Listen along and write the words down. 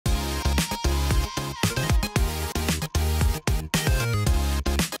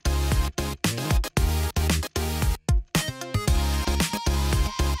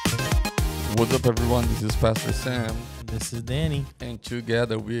What's up, everyone? This is Pastor Sam, This is Danny. and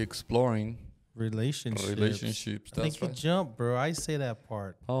together we're exploring Relationships. relationships. I think That's you right. jump, bro. I say that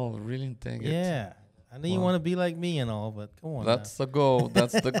part. Oh, really? Dang it. Yeah. I know you Wow. want to be like me and all, but come on. That's the goal.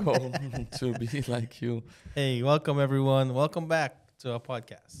 That's the goal to be like you. Hey, welcome everyone. Welcome back to our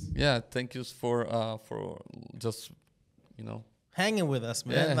podcast. Yeah, thank you for just Hanging with us,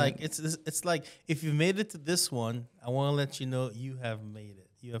 man. Yeah. Like it's like if you made it to this one, I want to let you know you have made it.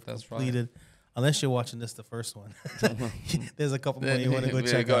 You have That's right. completed. Unless you're watching this the first one. There's a couple more you want to go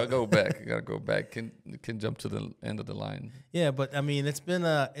Yeah, check gotta out. go back. You gotta go back. Can jump to the end of the line. Yeah, but I mean, it's been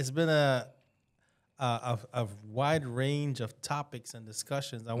a wide range of topics and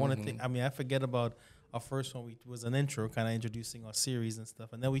discussions. I want to think. I mean, I forget about our first one. Was an intro, kind of introducing our series and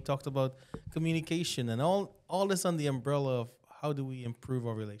stuff, and then we talked about communication and all this on the umbrella of how do we improve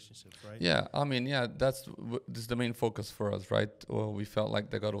our relationships, right? Yeah, I mean, yeah, this is the main focus for us, right? Well, we felt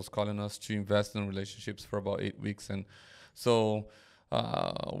like that God was calling us to invest in relationships for about 8 weeks, and so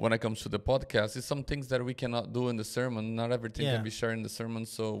when it comes to the podcast, it's some things that we cannot do in the sermon. Not everything can be shared in the sermon,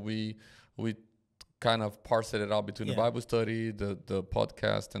 so we kind of parsed it out between the Bible study, the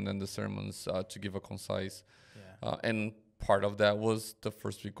podcast, and then the sermons to give a concise. Yeah. And part of that was the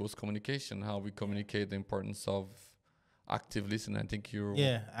first week was communication, how we communicate the importance of active listening. I think you're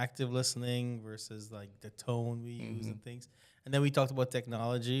active listening versus like the tone we use and things. And then we talked about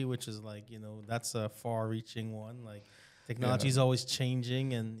technology, which is like, that's a far-reaching one. Like technology is always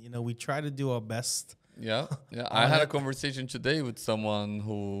changing, and we try to do our best. Yeah. I had a conversation today with someone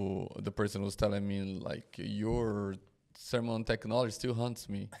who the person was telling me like your sermon on technology still haunts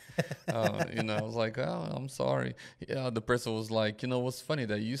me. I was like, oh, I'm sorry. Yeah, the person was like, what's funny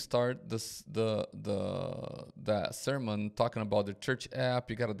that you start that sermon talking about the church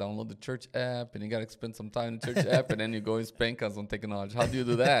app. You gotta download the church app and you gotta spend some time in the church app, and then you go and spank us on technology. How do you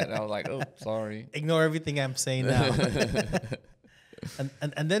do that? And I was like, oh, sorry. Ignore everything I'm saying now.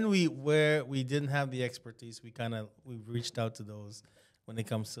 and then where we didn't have the expertise, we reached out to those. When it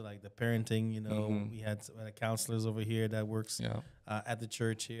comes to like the parenting, we had counselors over here that works at the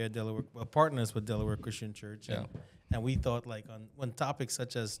church here at Delaware, partners with Delaware Christian Church. And we thought like on topics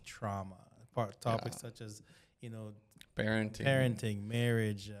such as trauma, topics such as, parenting,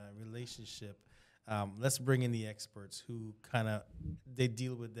 marriage, relationship. Let's bring in the experts who they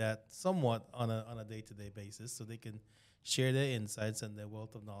deal with that somewhat on a day-to-day basis, so they can share their insights and their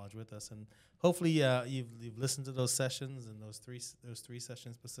wealth of knowledge with us. And hopefully you've listened to those sessions and those three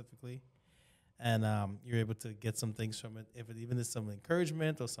sessions specifically, and you're able to get some things from it. If it even is some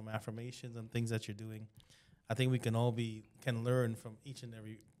encouragement or some affirmations and things that you're doing, I think we can learn from each and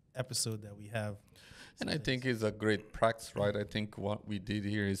every episode that we have. And I think it's a great practice, right? I think what we did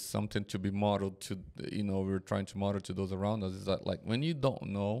here is something to be modeled to, we're trying to model to those around us, is that like when you don't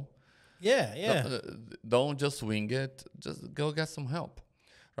know, don't just wing it. Just go get some help,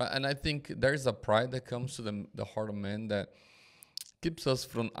 right? And I think there's a pride that comes to the heart of man that keeps us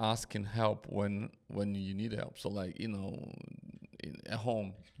from asking help when you need help. So like at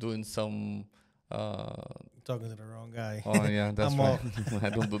home doing some. Talking to the wrong guy. Oh yeah, that's right. I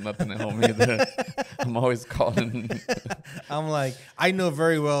don't do nothing at home either. I'm always calling. I'm like, I know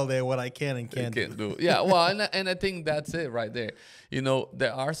very well there what I can and can't do. Yeah, well, and I think that's it right there.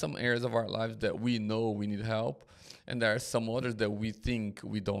 There are some areas of our lives that we know we need help, and there are some others that we think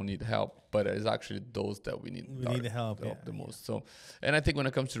we don't need help, but it's actually those that we need help the most. So, and I think when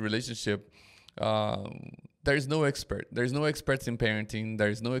it comes to relationship, there is no expert. There's no experts in parenting. There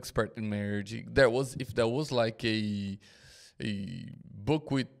is no expert in marriage. If there was like a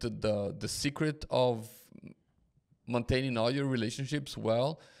book with the secret of maintaining all your relationships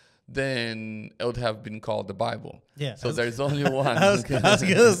well, then it would have been called the Bible. Yeah. So there's only one. I was gonna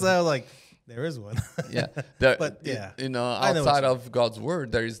say, I was like, there is one. Yeah. But yeah. Outside of God's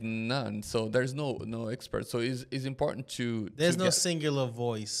word, there is none. So there's no expert. So it's important to. There's no singular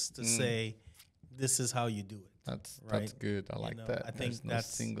voice to say, this is how you do it. That's good. I like that. I think that's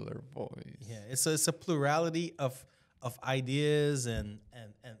singular voice. Yeah, it's a plurality of ideas and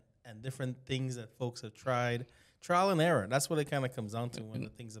different things that folks have tried. Trial and error. That's what it kind of comes down to when the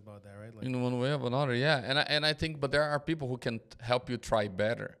things about that, right? Like, in one way or another, yeah. And I think, but there are people who can help you try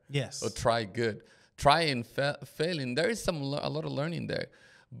better. Yes. Or try good. Try and failing. There is a lot of learning there.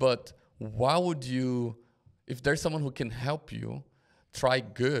 But why would you, if there's someone who can help you try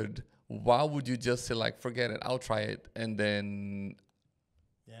good, why would you just say like, forget it, I'll try it, and then?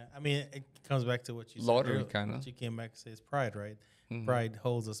 Yeah, I mean, it comes back to what you lottery said. Kind of. What you came back to say is pride, right? Mm-hmm. Pride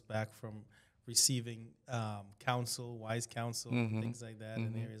holds us back from receiving counsel, wise counsel, things like that,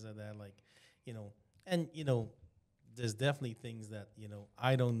 in areas like that. Like, there's definitely things that,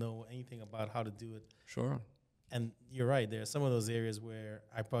 I don't know anything about how to do it. Sure. And you're right. There are some of those areas where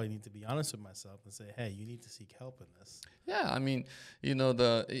I probably need to be honest with myself and say, hey, you need to seek help in this. Yeah, I mean,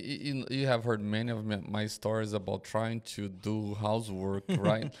 you have heard many of my stories about trying to do housework,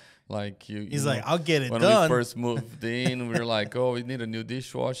 right? Like He's like, I'll get it when done. we first moved in, we were like, oh, we need a new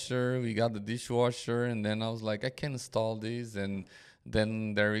dishwasher. We got the dishwasher, and then I was like, I can't install this, and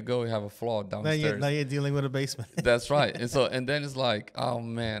then there we go, we have a flaw downstairs. Now you're dealing with a basement. That's right. And then it's like, oh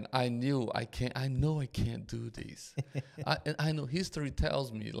man, I know I can't do this. I know history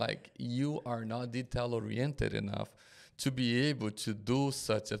tells me like you are not detail oriented enough to be able to do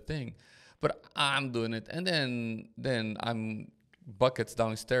such a thing. But I'm doing it. And then I'm buckets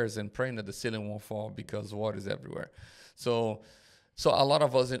downstairs and praying that the ceiling won't fall because water is everywhere. So a lot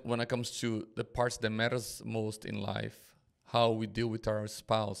of us, when it comes to the parts that matters most in life, how we deal with our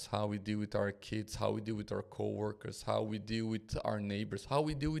spouse, how we deal with our kids, how we deal with our coworkers, how we deal with our neighbors, how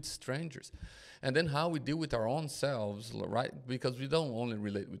we deal with strangers, and then how we deal with our own selves, right? Because we don't only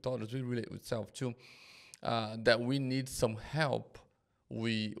relate with others, we relate with self too. That we need some help.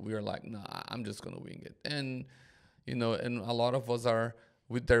 We are like, nah, I'm just gonna wing it, and and a lot of us are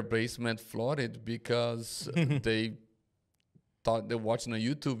with their basement flooded because they thought they're watching a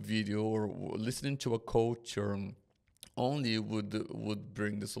YouTube video or listening to a coach or only would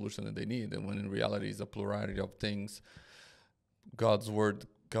bring the solution that they need, and when in reality it's a plurality of things. God's word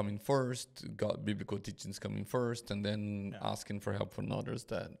coming first, God biblical teachings coming first, and then asking for help from others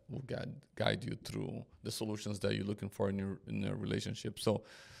that will guide you through the solutions that you're looking for in your relationship. So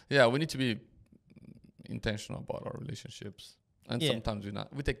yeah, we need to be intentional about our relationships, and sometimes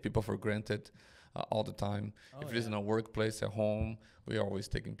we take people for granted all the time. If it is in a workplace, at home, we're always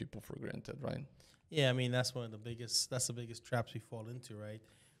taking people for granted, right? Yeah, I mean, that's the biggest traps we fall into, right?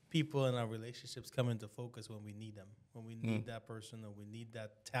 People in our relationships come into focus when we need them, when we need that person, or we need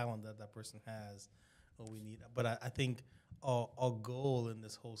that talent that person has, but I think our goal in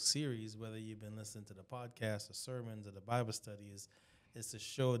this whole series, whether you've been listening to the podcast, the sermons, or the Bible study, is to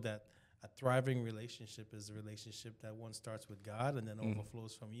show that a thriving relationship is a relationship that one starts with God and then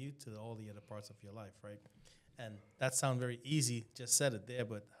overflows from you to all the other parts of your life, right? And that sounds very easy, just said it there,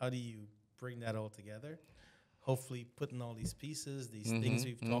 but how do you bring that all together? Hopefully putting all these pieces, these things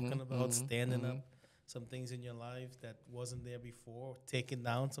we've talking about, standing up some things in your life that wasn't there before, taking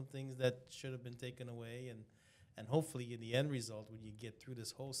down some things that should have been taken away, and hopefully in the end result, when you get through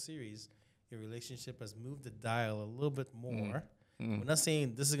this whole series, your relationship has moved the dial a little bit more. We're not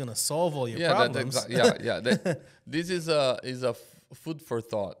saying this is going to solve all your problems. This is a food for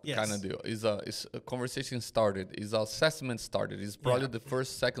thought kind of deal. Is a conversation started. Is assessment started. Is probably the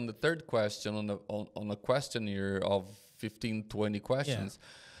first, second, the third question on a questionnaire of 15, 20 questions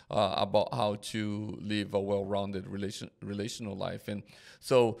about how to live a well-rounded relational life. And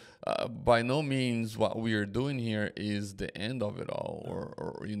so by no means what we are doing here is the end of it all,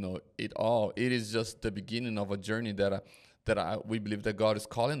 or it all. It is just the beginning of a journey that we believe that God is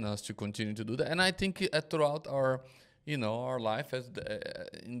calling us to continue to do that. And I think throughout our life as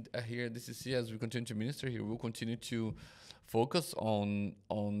here at DCC, as we continue to minister here, we'll continue to focus on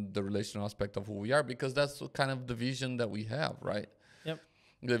the relational aspect of who we are, because that's kind of the vision that we have, right? Yep.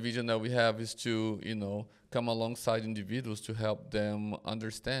 The vision that we have is to, come alongside individuals to help them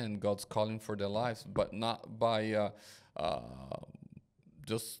understand God's calling for their lives, but not by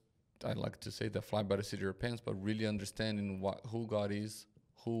just, I like to say, the fly by the seat of your pants, but really understanding who God is,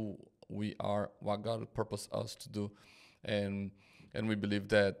 who we are, what God purposed us to do. And we believe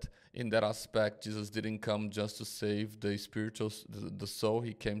that in that aspect, Jesus didn't come just to save the spiritual, the soul.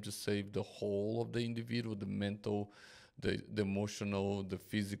 He came to save the whole of the individual, the mental, the emotional, the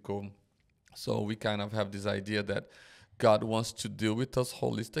physical. So we kind of have this idea that God wants to deal with us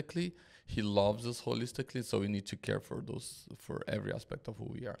holistically. He loves us holistically, so we need to care for every aspect of who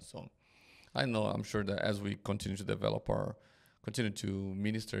we are. So I'm sure that as we continue to continue to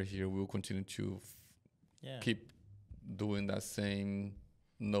minister here, we'll continue to keep doing that same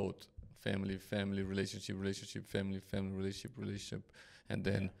note: family, relationship, family, relationship, and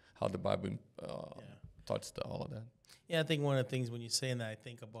then how the Bible touched all of that. Yeah, I think one of the things when you're saying that, I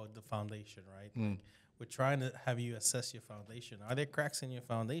think about the foundation, right? Like, we're trying to have you assess your foundation. Are there cracks in your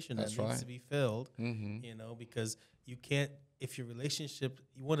foundation that needs to be filled? Because you can't, if your relationship,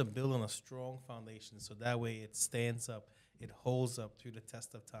 you want to build on a strong foundation, so that way it stands up, it holds up through the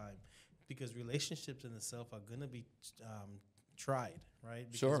test of time. Because relationships in itself are going to be tried,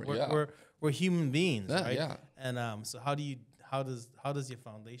 right? Because we're human beings, right? Yeah. And so how does your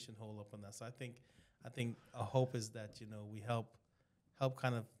foundation hold up on that? So I think a hope is that we help help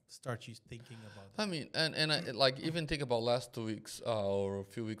kind of start you thinking about I that. mean, and I, like even think about last 2 weeks or a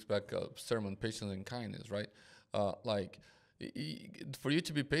few weeks back, sermon, patience and kindness, right? Like for you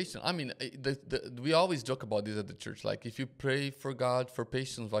to be patient. I mean, we always joke about this at the church. Like if you pray for God for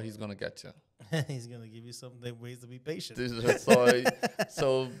patience, well, He's gonna get you. He's gonna give you some ways to be patient.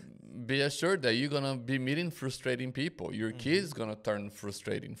 So be assured that you're gonna be meeting frustrating people. Your kid's gonna turn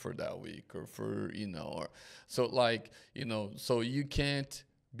frustrating for that week or for or so like so you can't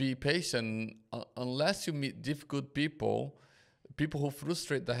be patient unless you meet difficult people who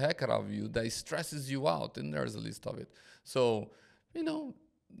frustrate the heck out of you, that stresses you out, and there's a list of it. So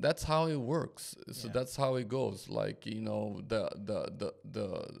that's how it works. So Yeah. that's how it goes. Like the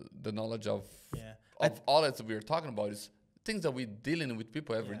knowledge of Yeah. all that we are talking about is things that we're dealing with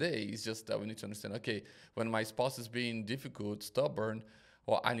people every Yeah. day. It's just that we need to understand, okay, when my spouse is being difficult, stubborn,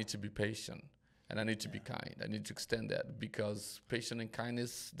 well, I need to be patient and I need to be kind. I need to extend that, because patience and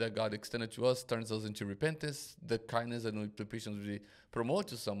kindness that God extended to us turns us into repentance. The kindness and the patience we promote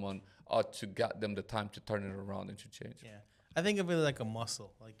to someone ought to get them the time to turn it around and to change. Yeah. I think of it like a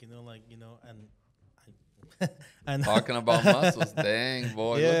muscle, and and Talking about muscles, dang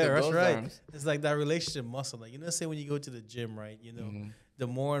boy, look yeah, at that's those right. arms. It's like that relationship muscle. Like say when you go to the gym, right? The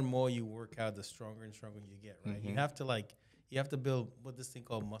more and more you work out, the stronger and stronger you get, right? You have to build what this thing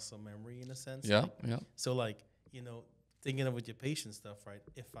called muscle memory in a sense. Yeah, like, yeah. So thinking of with your patient stuff, right?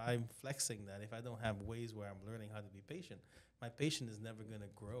 If I'm flexing that, if I don't have ways where I'm learning how to be patient, my patience is never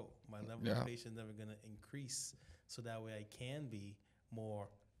gonna grow. My level of patience is never gonna increase. So that way I can be more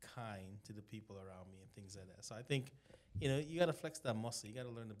kind to the people around me and things like that. So I think, you got to flex that muscle. You got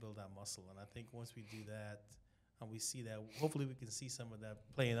to learn to build that muscle. And I think once we do that and we see that, hopefully we can see some of that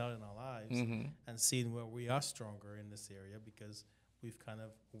playing out in our lives and seeing where we are stronger in this area because we've kind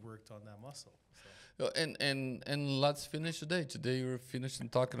of worked on that muscle. So. And let's finish today. Today we're finishing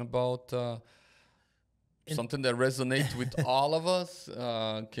talking about something that resonates with all of us.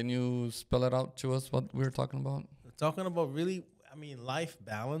 Can you spell it out to us what we're talking about? We're talking about really, life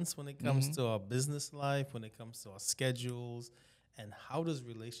balance when it comes to our business life, when it comes to our schedules, and how does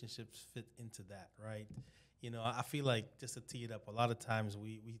relationships fit into that, right? I feel like, just to tee it up, a lot of times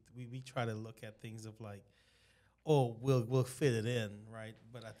we try to look at things of like, oh, we'll fit it in, right?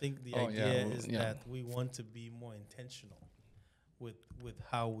 But I think the idea is that we want to be more intentional with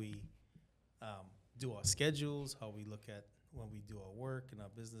how we do our schedules, how we look at when we do our work and our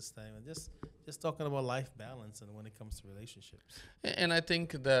business time, and just talking about life balance and when it comes to relationships. And I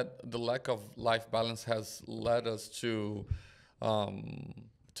think that the lack of life balance has led us to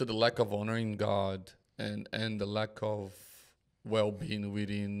the lack of honoring God and the lack of well-being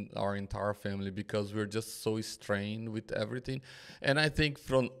within our entire family, because we're just so strained with everything. And I think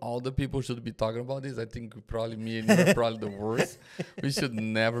from all the people who should be talking about this, I think probably me and you are probably the worst. We should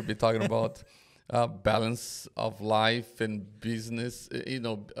never be talking about balance of life and business,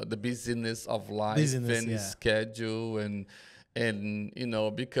 the busyness of life and schedule and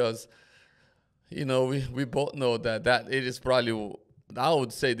because we both know that it is probably, I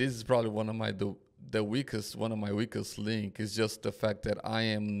would say this is probably one of my weakest link is just the fact that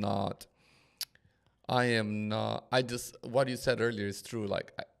I just, what you said earlier is true.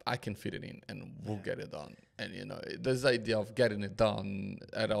 Like I can fit it in and we'll get it done. And this idea of getting it done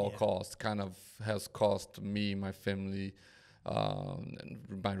at all costs kind of has cost me, my family, and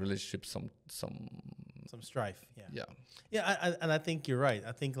my relationship some strife. And I think you're right.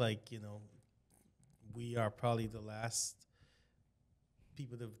 I think we are probably the last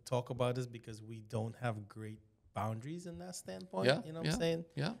people to talk about this because we don't have great boundaries in that standpoint. You know what I'm saying?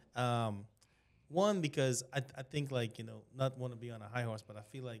 Yeah. One, because I think not want to be on a high horse, but I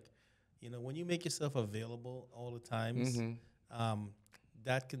feel like, when you make yourself available all the times,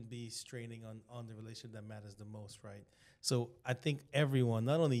 that can be straining on the relationship that matters the most, right? So I think everyone,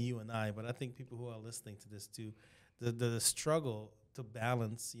 not only you and I, but I think people who are listening to this too, the struggle to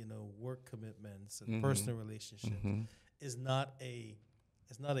balance, work commitments and personal relationships is not a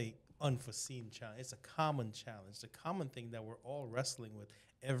unforeseen challenge. It's a common challenge, a common thing that we're all wrestling with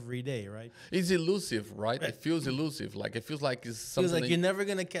every day, right? It's elusive, right? It feels elusive. Like it feels like it's something. Feels like you're never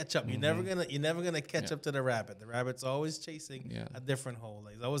gonna catch up. You're never gonna catch up to the rabbit. The rabbit's always chasing a different hole.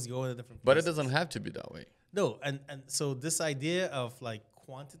 Like it's always going a different place. But it doesn't have to be that way. No, and so this idea of like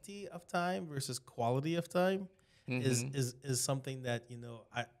quantity of time versus quality of time is something that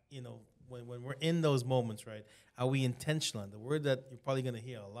when we're in those moments, right? Are we intentional? And the word that you're probably gonna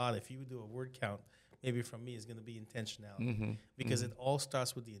hear a lot if you do a word count maybe from me, is going to be intentionality, Mm-hmm. because it all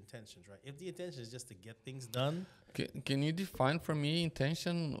starts with the intentions, right? If the intention is just to get things done, Can you define for me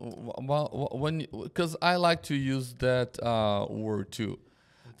intention? Well, when, because I like to use that word too,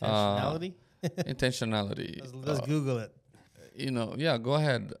 intentionality. intentionality. Let's Google it. Yeah, go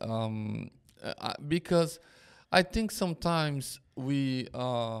ahead. Because I think sometimes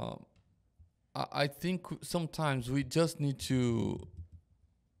I think sometimes we just need to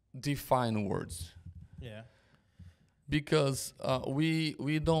define words, Yeah. because we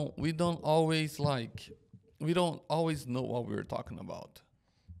don't always know what we're talking about.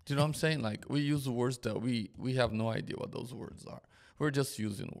 Do you know what I'm saying? Like, we use words that we have no idea what those words are. We're just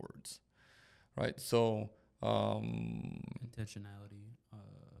using words, right? So Intentionality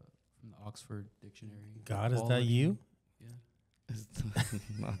from the Oxford Dictionary. God, is that Quality- you? Yeah.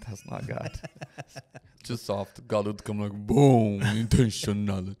 no, that's not God. Too soft. God would come like boom,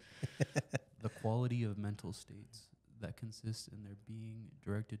 intentional. The quality of mental states that consist in their being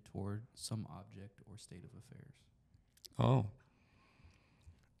directed toward some object or state of affairs. Oh.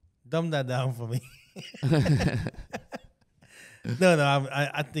 Dumb that down for me. No.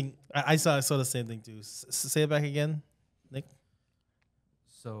 I think I saw the same thing too. Say it back again, Nick.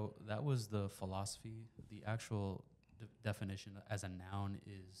 So that was the philosophy. The actual definition as a noun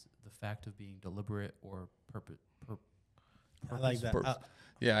is the fact of being deliberate or I like that.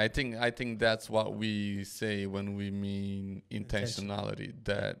 Yeah, I think that's what we say when we mean intentionality.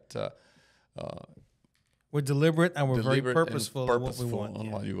 That We're deliberate and we're very deliberate purposeful, and in what we want. on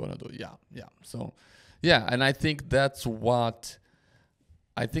Yeah. what you want to do. Yeah. So, yeah, and I think that's what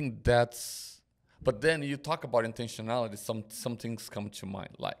I think that's. But then you talk about intentionality. Some things come to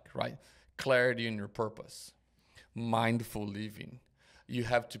mind, like, right, clarity in your purpose, mindful living. You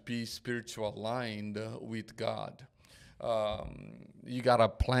have to be spiritual aligned with God. You gotta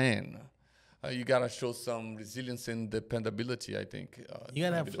plan. You gotta show some resilience and dependability. I think You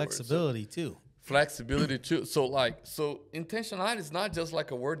gotta have maybe the word. So, flexibility too. flexibility too. So intentionality is not just like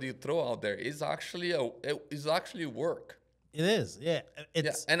a word you throw out there. It's actually work. It is, yeah.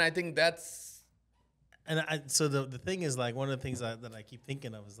 Yeah, and I think that's So the thing is, like, one of the things that I keep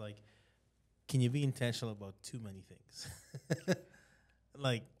thinking of is, like, can you be intentional about too many things?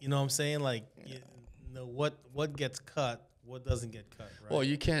 Like, you know what I'm saying? Like, you know what gets cut, what doesn't get cut, right? well,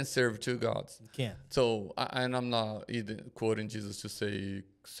 you can't serve two gods. You can't. So, and I'm not either quoting Jesus to say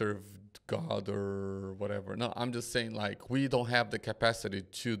serve God or whatever. No, I'm just saying, like, we don't have the capacity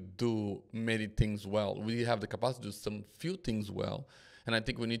to do many things well. We have the capacity to do some few things well. And I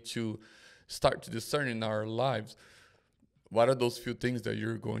think we need to start to discern in our lives what are those few things that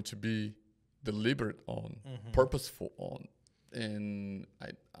you're going to be deliberate on, purposeful on. And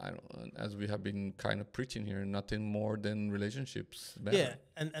I don't, as we have been kind of preaching here, nothing more than relationships matter. Yeah,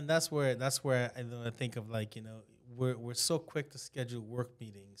 and that's where I think of, like, you know, we're so quick to schedule work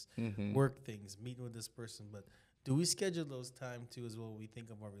meetings, work things, meeting with this person, but do we schedule those time too as well when we think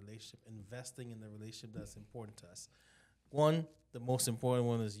of our relationship, investing in the relationship that's important to us? One, the most important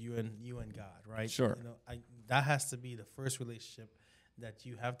one is you and God, right? Sure. You know, that has to be the first relationship that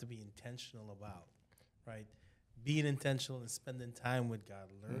you have to be intentional about, right? Being intentional and spending time with God,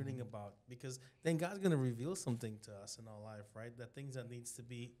 learning about, because then God's going to reveal something to us in our life, right? That things that needs to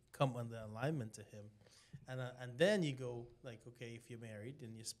come under alignment to Him, and then you go, like, okay, if you're married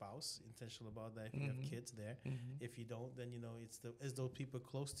and your spouse, intentional about that. If you have kids there, if you don't, then, you know, it's those people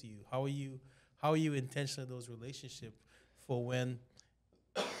close to you. How are you intentional in those relationships for when?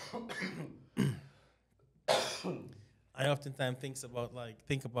 I oftentimes think about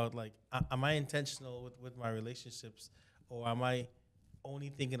like, am I intentional with my relationships, or am I only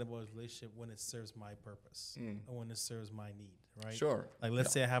thinking about a relationship when it serves my purpose or when it serves my need, right? Sure. Like,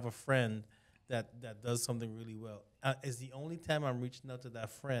 let's say I have a friend that does something really well. Is the only time I'm reaching out to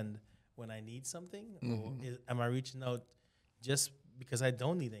that friend when I need something, or am I reaching out just because I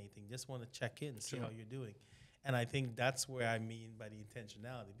don't need anything, just want to check in, see how you're doing? And I think that's where I mean by the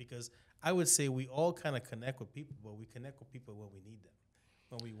intentionality, because I would say we all kind of connect with people, but we connect with people when we need them,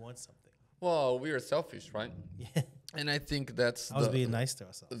 when we want something. Well, we are selfish, right? Yeah. And I think that's I was being nice to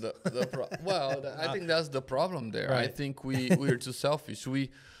ourselves. I think that's the problem there. I Right. think we're too selfish. We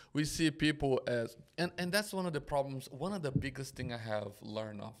see people as, and that's one of the problems. One of the biggest thing I have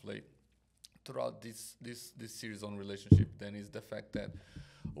learned of late throughout this series on relationship then is the fact that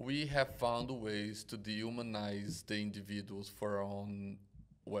we have found ways to dehumanize the individuals for our own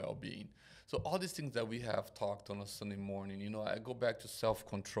well-being. So all these things that we have talked on a Sunday morning, you know, I go back to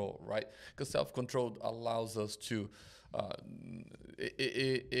self-control, right? Because self-control allows us to,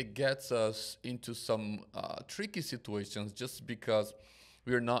 it gets us into some tricky situations just because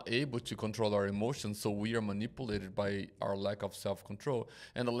we are not able to control our emotions, so we are manipulated by our lack of self-control.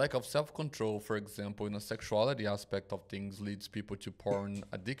 And the lack of self-control, for example, in a sexuality aspect of things, leads people to porn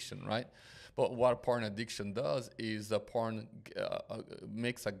addiction, right? But what porn addiction does is porn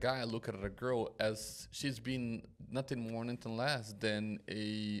makes a guy look at a girl as she's been nothing more, nothing less than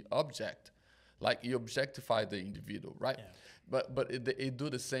a object. Like you objectify the individual, right? Yeah. But it do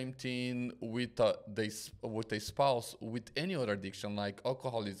the same thing with with a spouse, with any other addiction like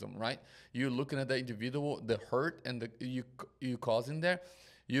alcoholism, right? You're looking at the individual, the hurt and you causing there.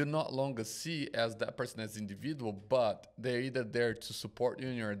 You not longer see as that person as individual, but they're either there to support you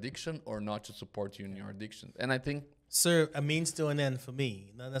in your addiction or not to support you in your addiction. And I think serve a means to an end for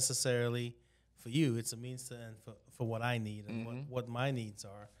me, not necessarily for you. It's a means to an end for what I need and what my needs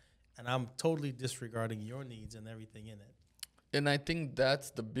are. And I'm totally disregarding your needs and everything in it. And I think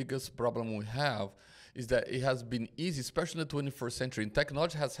that's the biggest problem we have, is that it has been easy, especially in the 21st century. And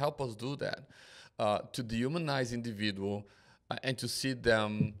technology has helped us do that, to dehumanize individual and to see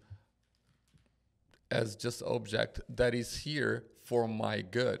them as just object that is here for my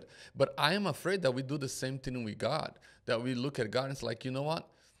good. But I am afraid that we do the same thing with God, that we look at God and it's like, you know what?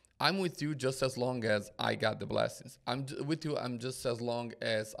 I'm with you just as long as I got the blessings. With you, I'm just as long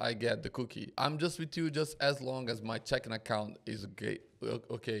as I get the cookie. I'm just with you just as long as my checking account is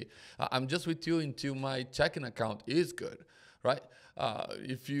okay. I'm just with you until my checking account is good, right?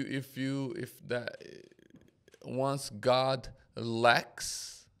 If that once God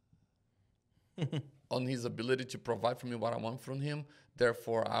lacks on his ability to provide for me what I want from him,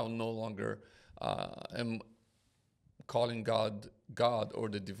 therefore I'll no longer am calling God or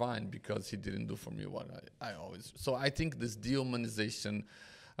the divine, because he didn't do for me what I always. So I think this dehumanization,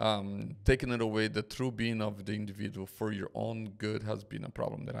 taking it away, the true being of the individual for your own good, has been a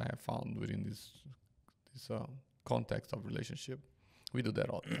problem that I have found within this context of relationship. We do that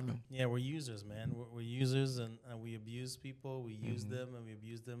all the time. Yeah, we're users, man. We're users, and we abuse people. We use them, and we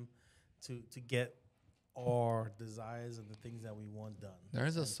abuse them to get our desires and the things that we want done.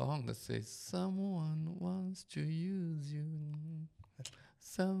 There's a song that says, "Someone wants to use you.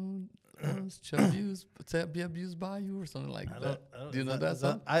 Someone wants to be abused by you," or something like that. Do you know that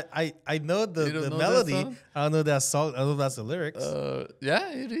song? I know the know melody. that song? I don't know that song. I don't know that's the lyrics.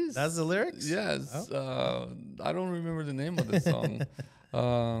 Yeah, it is. That's the lyrics? Yes. Oh. I don't remember the name of the song.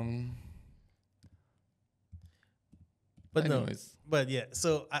 But anyways. no. But yeah,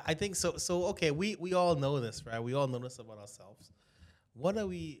 so I think so. So okay, we all know this, right? We all know this about ourselves. How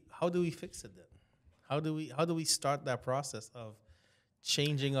do we fix it then? How do we start that process of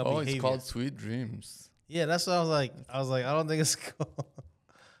changing our behavior? It's called Sweet Dreams. Yeah, that's what I was like. I don't think it's called.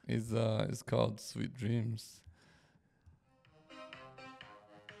 It's called Sweet Dreams.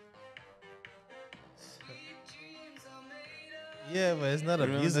 Yeah, but it's not You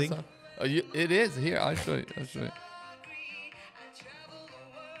remember that abusing. song? It is. Here, I'll show you.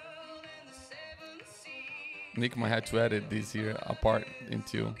 Nick might have to edit this here apart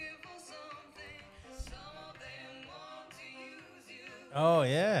into. Oh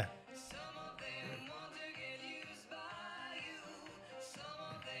yeah.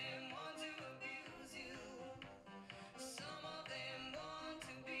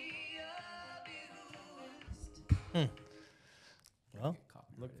 Well,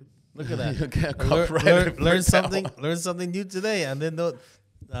 look at that. You get copyrighted Learn for learn something new today, and then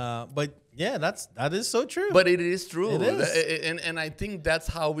but yeah, that is so true. But it is true. It is. And I think that's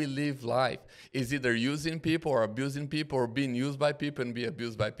how we live life. Is either using people or abusing people, or being used by people and be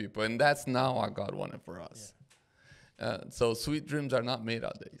abused by people. And that's not what God wanted for us. Yeah. So sweet dreams are not made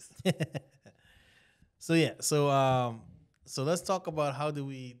nowadays. So yeah, so let's talk about how do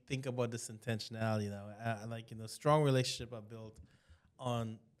we think about this intentionality now. Strong relationship are built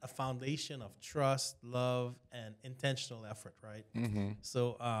on a foundation of trust, love, and intentional effort, right? Mm-hmm.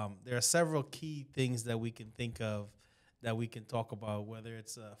 So there are several key things that we can think of that we can talk about, whether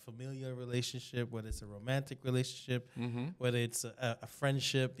it's a familial relationship, whether it's a romantic relationship, whether it's a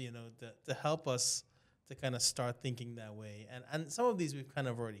friendship, to help us to kind of start thinking that way. And some of these we've kind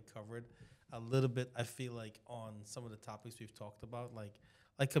of already covered a little bit, I feel like, on some of the topics we've talked about, like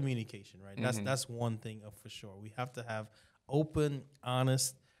communication, right? That's one thing for sure. We have to have open,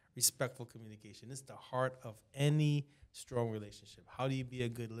 honest, respectful communication. It's the heart of any strong relationship. How do you be a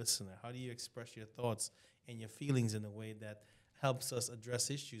good listener? How do you express your thoughts and your feelings in a way that helps us address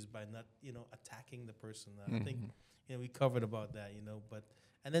issues by not, attacking the person? I think, we covered about that,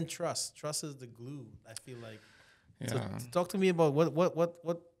 and then trust. Trust is the glue, I feel like. Yeah. So talk to me about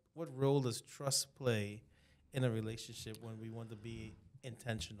what role does trust play in a relationship when we want to be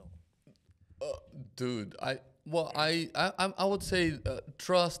intentional? Dude, Well, I would say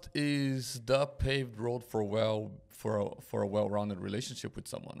trust is the paved road for a well-rounded relationship with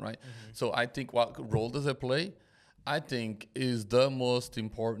someone, right? So I think what role does it play? I think is the most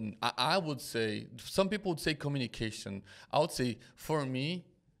important. I would say some people would say communication. I would say for me,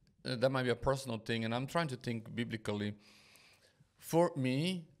 that might be a personal thing, and I'm trying to think biblically. For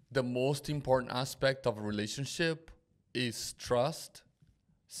me, the most important aspect of a relationship is trust,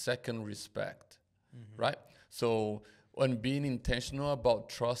 second respect, right? So when being intentional about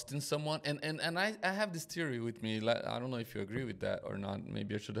trusting someone, and I have this theory with me, like, I don't know if you agree with that or not.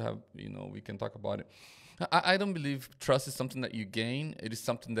 Maybe I should have, we can talk about it. I don't believe trust is something that you gain. It is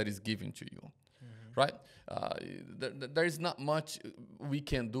something that is given to you, right? There is not much we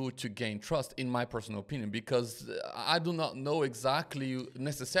can do to gain trust, in my personal opinion, because I do not know exactly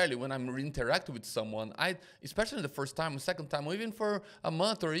necessarily when I'm interacting with someone, especially the first time, the second time, or even for a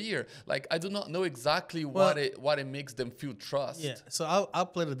month or a year, like I do not know exactly what it makes them feel trust. Yeah, so I'll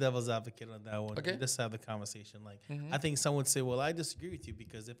play the devil's advocate on that one. Okay. Just have the conversation. Like, I think someone would say, well, I disagree with you,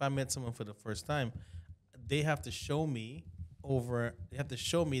 because if I met someone for the first time, they have to show me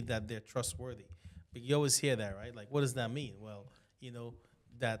that they're trustworthy. But you always hear that, right? Like, what does that mean? Well,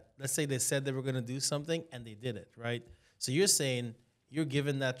 that, let's say they said they were going to do something and they did it, right? So you're saying you're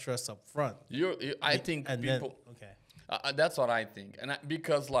giving that trust up front. I think and people. Then, okay. That's what I think, and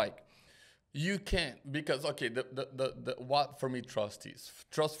because like you can't, because okay, the what for me trust is.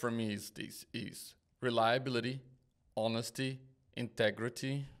 Trust for me is reliability, honesty,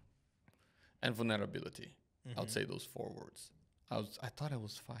 integrity, and vulnerability. I would say those 4 words. I thought it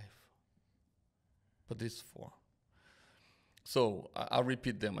was 5. But these 4. So I'll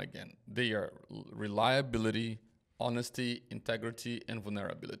repeat them again. They are reliability, honesty, integrity, and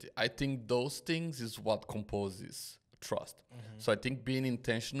vulnerability. I think those things is what composes trust. So I think being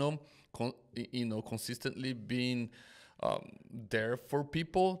intentional, consistently being there for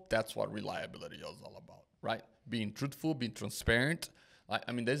people, that's what reliability is all about, right? Being truthful, being transparent.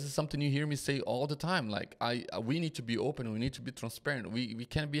 I mean, this is something you hear me say all the time. Like, we need to be open. We need to be transparent. We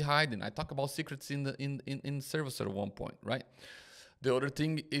can't be hiding. I talk about secrets in service at one point, right? The other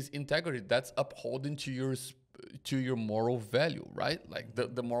thing is integrity. That's upholding to your moral value, right? Like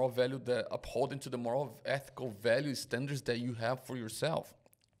the moral value, that upholding to the moral ethical value standards that you have for yourself.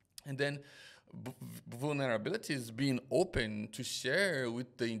 And then vulnerability is being open to share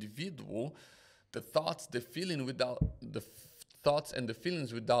with the individual the thoughts, the feeling without the thoughts and the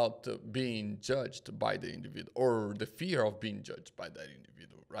feelings without being judged by the individual, or the fear of being judged by that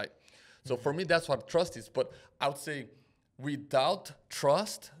individual, right? So for me, that's what trust is. But I would say without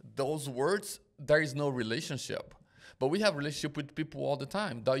trust, those words, there is no relationship. But we have relationship with people all the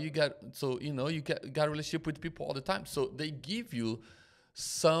time. You got a relationship with people all the time. So they give you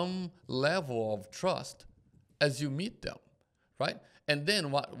some level of trust as you meet them, right? And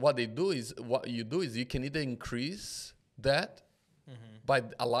then what you do is you can either increase that by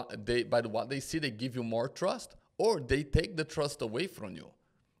what they see, they give you more trust, or they take the trust away from you.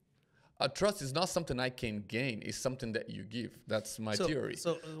 Trust is not something I can gain; it's something that you give. That's my theory.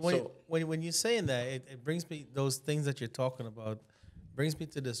 So when you're saying that, it brings me, those things that you're talking about brings me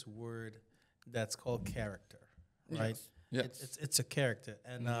to this word that's called character, right? Yes. It's a character,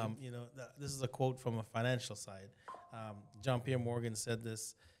 and this is a quote from a financial side. John Pierre Morgan said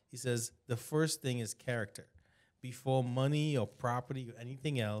this. He says, "The first thing is character. Before money or property or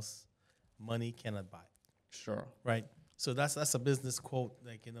anything else, money cannot buy." Sure. Right. So that's a business quote,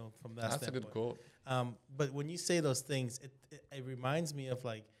 like, from that That's standpoint. a good quote. But when you say those things, it reminds me of,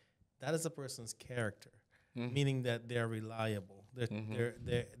 like, that is a person's character, meaning that they're reliable, their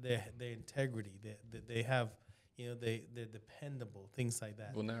integrity, they have, they're dependable, things like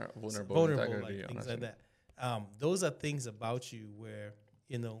that. Vulnerable, integrity, like, things like that. Those are things about you where,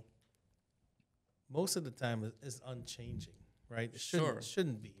 most of the time is unchanging, right? It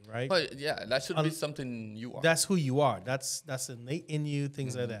shouldn't be, right? But yeah, that should be something you are. That's who you are. That's innate in you,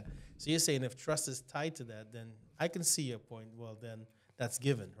 things like that. So you're saying if trust is tied to that, then I can see your point. Well, then that's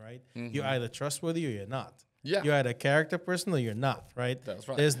given, right? You're either trustworthy or you're not. Yeah. You're either a character person or you're not, right? That's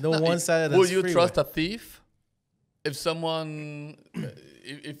right. There's no one side that's Will you freeway. trust a thief? If someone,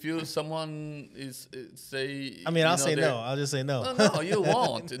 someone is say. I mean, I'll say no. I'll just say no. No, you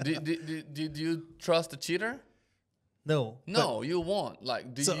won't. Did you trust a cheater? No. No, you won't.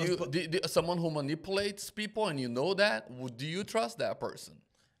 Like, do someone who manipulates people and you know that? Do you trust that person?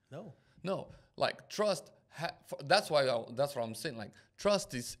 No. No. Like, trust. That's what I'm saying. Like,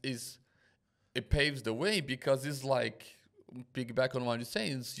 trust is it paves the way, because it's like piggyback on what you're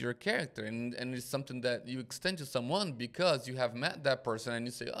saying, it's your character, and it's something that you extend to someone because you have met that person, and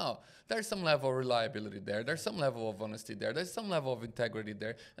you say, oh, there's some level of reliability there, there's some level of honesty there, there's some level of integrity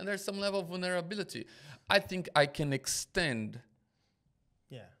there, and there's some level of vulnerability. I think I can extend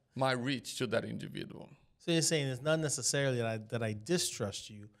my reach to that individual. So you're saying it's not necessarily that I distrust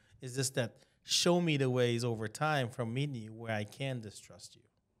you, it's just that show me the ways over time from meeting you where I can distrust you.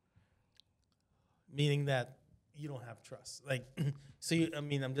 Meaning that you don't have trust. Like, so you, I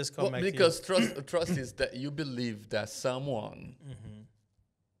mean, I'm just coming back because to you. trust is that you believe that someone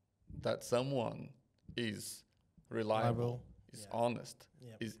is reliable, is honest,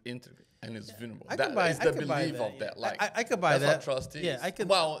 is integral, and is vulnerable. That is the belief of that. Like, I could buy that. That's what trust is. Yeah, I could.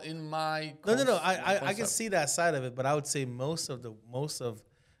 Well, in my No. I can see that side of it, but I would say most of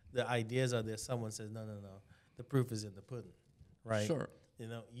the ideas are there. Someone says, no. The proof is in the pudding, right? Sure.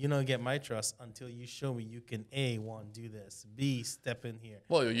 You don't get my trust until you show me you can A, one, do this, B, step in here.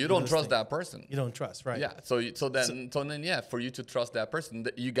 Well, you don't trust that person. You don't trust, right? Yeah. So then, yeah, for you to trust that person,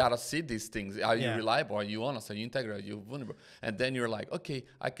 you gotta see these things. Are you reliable? Are you honest? Are you integral? Are you vulnerable? And then you're like, okay,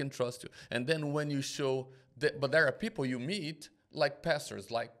 I can trust you. And then when you show that, but there are people you meet, like pastors,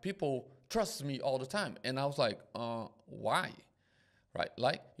 like people trust me all the time, and I was like, why? Right?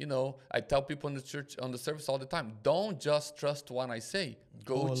 Like, I tell people in the church, on the service all the time, don't just trust what I say.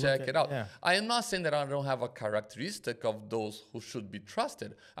 Go check it out. Yeah. I am not saying that I don't have a characteristic of those who should be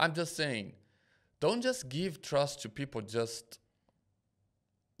trusted. I'm just saying, don't just give trust to people just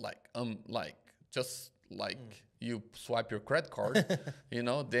like you swipe your credit card.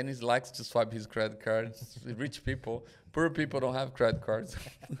 Dennis likes to swipe his credit cards. Rich people, poor people don't have credit cards.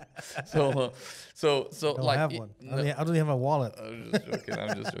 so don't like have one. I don't even have a wallet. I'm just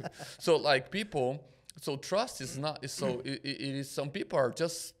joking. So like people, so trust is not. So it is. Some people are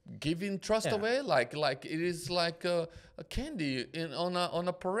just giving trust away, like it is like a candy on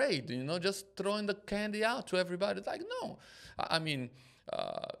a parade. Just throwing the candy out to everybody. It's like, no, I mean.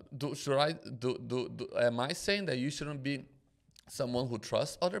 Am I saying that you shouldn't be someone who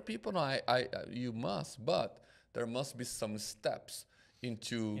trusts other people? No, you must, but there must be some steps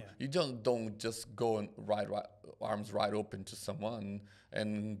into. You don't just go and arms wide open to someone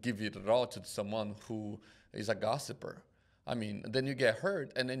and give it all to someone who is a gossiper. I mean, then you get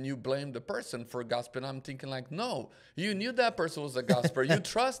hurt, and then you blame the person for gossiping. I'm thinking like, no, you knew that person was a gossiper. You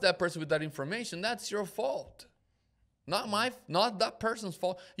trust that person with that information. That's your fault. Not that person's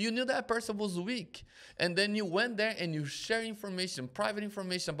fault. You knew that person was weak, and then you went there and you share information, private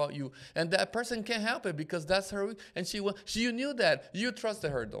information about you, and that person can't help it because that's her weak. And you knew that. You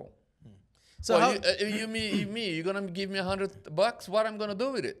trusted her though. So you're gonna give me $100? What I'm gonna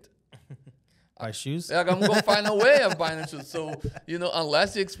do with it? Buy shoes. Like I'm gonna find a way of buying shoes. So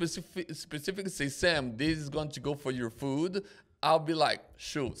unless you specifically say, Sam, this is going to go for your food, I'll be like,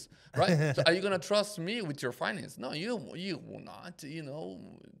 shoes. Right? So are you gonna trust me with your finance? No, you will not.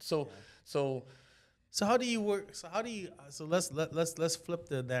 So how do you work? So let's flip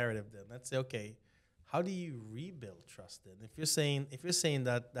the narrative then. Let's say, okay, how do you rebuild trust then? If you're saying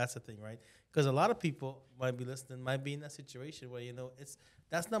that that's the thing, right? Because a lot of people might be listening, might be in that situation where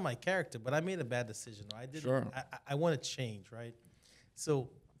that's not my character, but I made a bad decision. Right? I want to change, right? So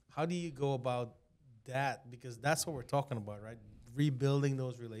how do you go about that? Because that's what we're talking about, right? Rebuilding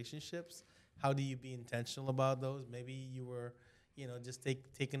those relationships. How do you be intentional about those? Maybe you were, just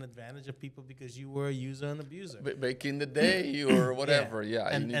taking advantage of people because you were a user and abuser. Back in the day or whatever,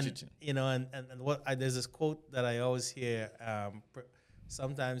 there's this quote that I always hear.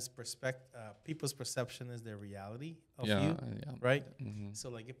 Sometimes people's perception is their reality of you, right? Mm-hmm. So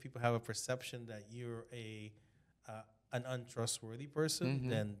like if people have a perception that you're an untrustworthy person,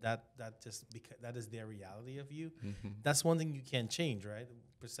 then that is their reality of you. That's one thing you can't change, right?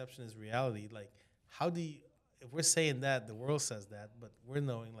 Perception is reality. Like, if we're saying that, the world says that, but we're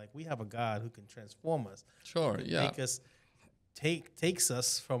knowing like we have a God who can transform us. Sure, make us takes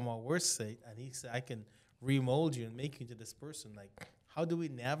us from our worst state, and He said, I can remold you and make you into this person. Like, how do we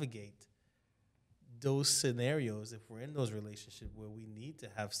navigate those scenarios if we're in those relationships where we need to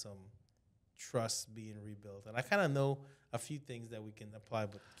have some trust being rebuilt? And I kind of know a few things that we can apply,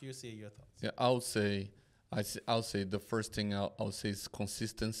 but curious to hear your thoughts. Yeah, I'll say the first thing I'll say is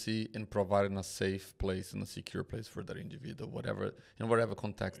consistency in providing a safe place and a secure place for that individual, whatever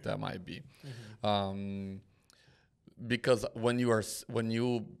context that might be. Because when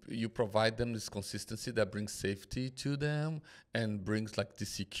you provide them this consistency that brings safety to them and brings like the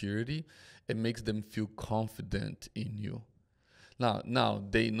security, it makes them feel confident in you. Now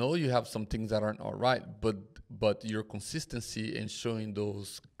they know you have some things that aren't all right, but your consistency in showing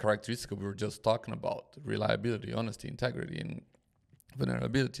those characteristics we were just talking about, reliability, honesty, integrity, and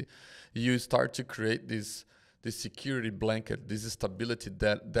vulnerability, you start to create this security blanket, this stability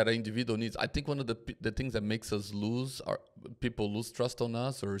that an individual needs. I think one of the things that makes us people lose trust on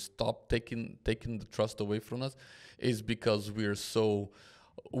us or stop taking the trust away from us is because we're so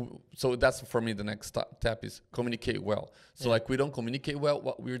that's for me the next step is communicate well. So like we don't communicate well.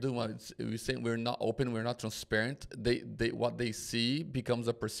 What we're doing, we're saying we're not open, we're not transparent. They what they see becomes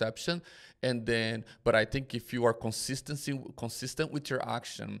a perception, and then. But I think if you are consistent with your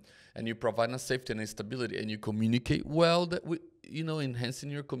action, and you provide a safety and a stability, and you communicate well, that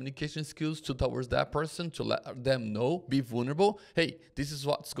enhancing your communication skills towards that person to let them know, be vulnerable. Hey, this is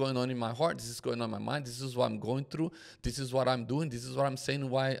what's going on in my heart. This is going on in my mind. This is what I'm going through. This is what I'm doing. This is what I'm saying.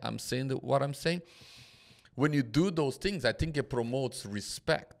 Why I'm saying what I'm saying. When you do those things, I think it promotes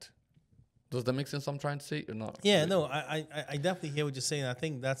respect. Does that make sense? I'm trying to say or not? Yeah, no, I definitely hear what you're saying. I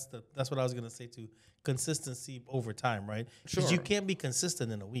think that's what I was gonna say too. Consistency over time, right? Because Sure. you can't be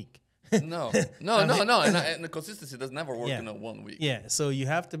consistent in a week. No. And the consistency does never work in a 1 week. Yeah, so you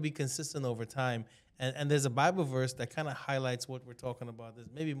have to be consistent over time. And there's a Bible verse that kind of highlights what we're talking about. There's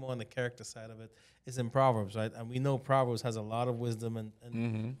maybe more on the character side of it. It's in Proverbs, right? And we know Proverbs has a lot of wisdom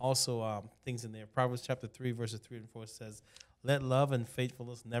and also things in there. Proverbs chapter 3, verses 3 and 4 says, "Let love and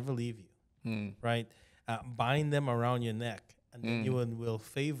faithfulness never leave you," right? Bind them around your neck, and then you will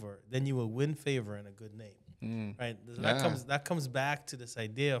favor. Then you will win favor and a good name, right? That comes back to this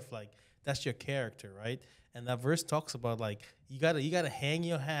idea of like that's your character, right? And that verse talks about like you gotta hang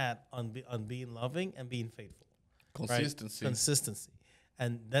your hat on being loving and being faithful, Consistency. right? Consistency,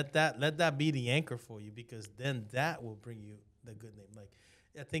 and let that be the anchor for you, because then that will bring you the good name. Like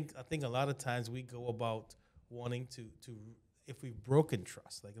I think a lot of times we go about wanting to if we've broken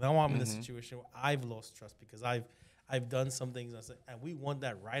trust. Like now I'm in a situation where I've lost trust because I've done some things and we want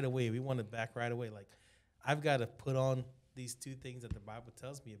that right away. We want it back right away. Like I've got to put on these two things that the Bible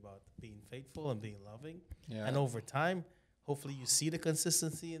tells me about: being faithful and being loving. Yeah. And over time, hopefully you see the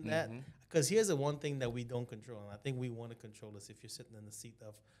consistency in that. Because here's the one thing that we don't control, and I think we want to control this if you're sitting in the seat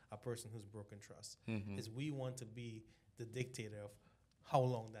of a person who's broken trust, is we want to be the dictator of how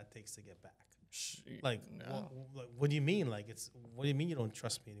long that takes to get back. Like, what do you mean? Like, what do you mean you don't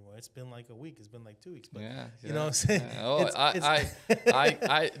trust me anymore? It's been like a week. It's been like 2 weeks. But you know what I'm saying?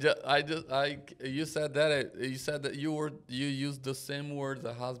 You said that. You said that you used the same word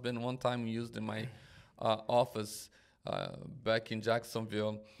the husband one time used in my office back in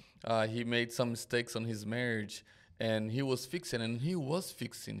Jacksonville. He made some mistakes on his marriage, and he was fixing. He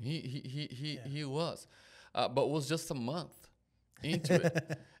was, but it was just a month into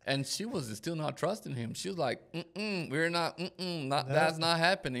it. And she was still not trusting him. She was like, that's not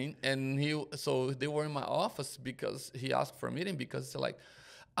happening. And so they were in my office because he asked for a meeting because he's like,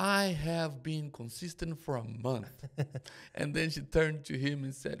 I have been consistent for a month. And then she turned to him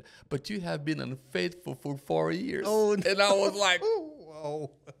and said, but you have been unfaithful for 4 years. Oh, no. And I was like, whoa.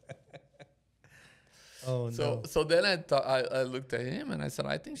 Oh, no. So then I looked at him and I said,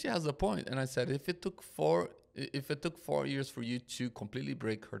 I think she has a point. And I said, if it took 4 years for you to completely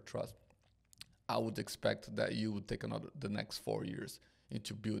break her trust, I would expect that you would take the next 4 years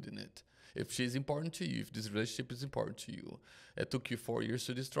into building it. If she's important to you, if this relationship is important to you, it took you 4 years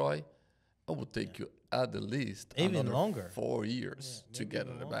to destroy, it would take you at the least even longer 4 years to get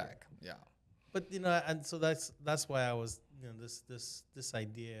it back. Yeah. But and so that's why I was this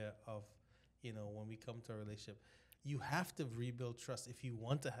idea of when we come to a relationship, you have to rebuild trust if you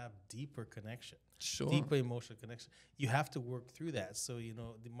want to have deeper connection, deeper emotional connection. You have to work through that. So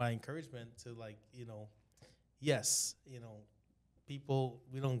my encouragement to people,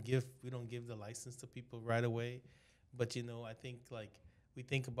 we don't give the license to people right away, but I think we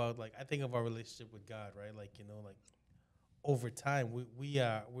think about I think of our relationship with God, right? Over time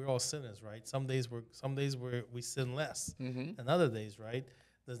we're all sinners, right? Some days we sin less than other days, right?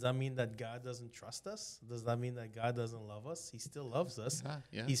 Does that mean that God doesn't trust us? Does that mean that God doesn't love us? He still loves us.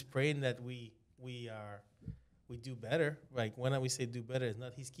 Yeah. He's praying that we do better. Like when we say do better, it's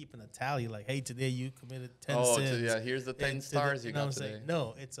not He's keeping a tally. Like, hey, today you committed 10 sins. Here's the 10 stars you got today.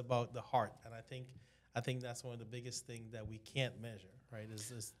 No, it's about the heart, and I think that's one of the biggest things that we can't measure. Right?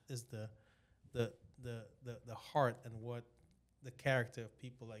 Is the heart and what the character of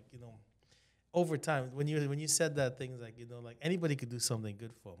people over time, when you said that, things like anybody could do something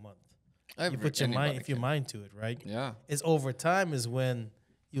good for a month. You put your mind to it, right? Yeah. It's over time is when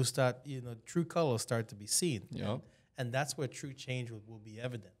you start, true colors start to be seen. Yeah. And that's where true change will be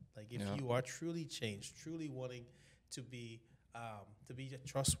evident. Like if you are truly changed, truly wanting to be to be a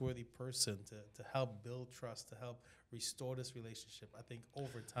trustworthy person, to help build trust, to help restore this relationship, I think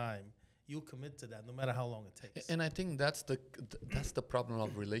over time you'll commit to that no matter how long it takes. And I think that's the problem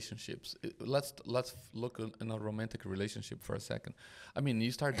of relationships. Let's look in a romantic relationship for a second. I mean,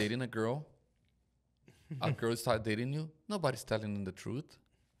 you start dating a girl start dating you. Nobody's telling them the truth.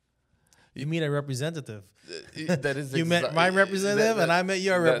 You meet a representative. That is You met my representative, and I met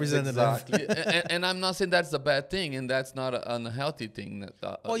your representative. Exactly. and I'm not saying that's a bad thing, and that's not an unhealthy thing.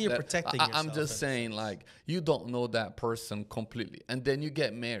 Well, you're protecting yourself. I'm just saying, like, you don't know that person completely, and then you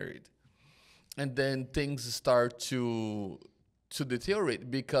get married, and then things start to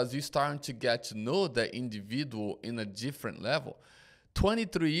deteriorate because you're starting to get to know the individual in a different level.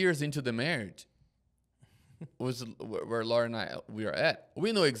 23 years into the marriage, was where Laura and I we are at.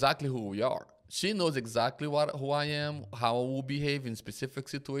 We know exactly who we are. She knows exactly who I am, how I will behave in specific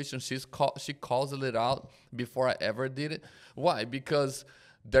situations. She calls it out before I ever did it. Why? Because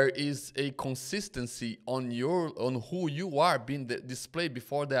there is a consistency on who you are being displayed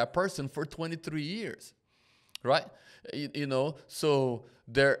before that person for 23 years, right? You know, so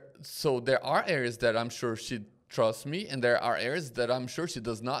there are areas that I'm sure she trust me, and there are areas that I'm sure she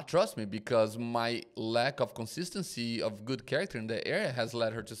does not trust me because my lack of consistency of good character in that area has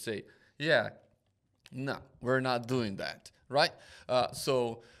led her to say, yeah, no, we're not doing that, right?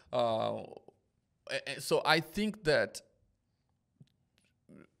 So I think that,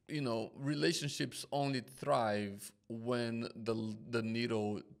 you know, relationships only thrive when the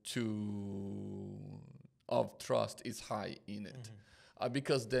needle of trust is high in it. Mm-hmm.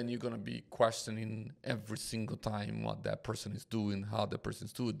 Because then you're going to be questioning every single time what that person is doing, how that person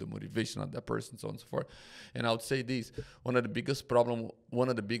is doing, the motivation of that person, so on and so forth. And I would say this, one of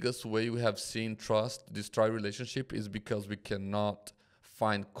the biggest way we have seen trust destroy relationship is because we cannot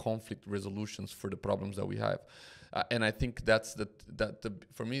find conflict resolutions for the problems that we have. And I think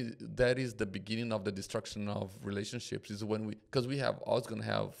for me, that is the beginning of the destruction of relationships, is when because we have always going to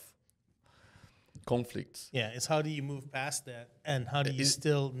have conflicts. Yeah, it's how do you move past that, and how do you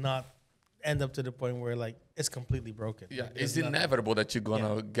still not end up to the point where like it's completely broken? Yeah, like, it's inevitable that you're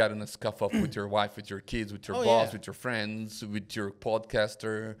gonna get in a scuff up with your wife, with your kids, with your boss, with your friends, with your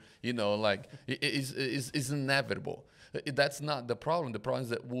podcaster. You know, like it's inevitable. That's not the problem. The problem is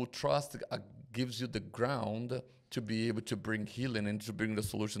that trust gives you the ground to be able to bring healing and to bring the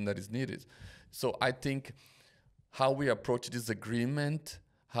solution that is needed. So I think how we approach disagreement,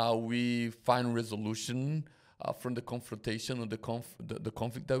 how we find resolution from the confrontation or the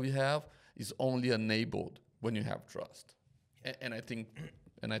conflict that we have is only enabled when you have trust. And I think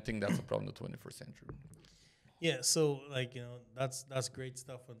that's a problem in the 21st century. Yeah, so like, you know, that's great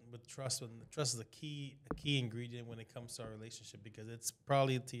stuff with trust. When trust is a key ingredient when it comes to our relationship, because it's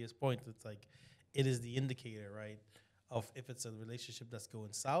probably, to his point, it's like it is the indicator, right, of if it's a relationship that's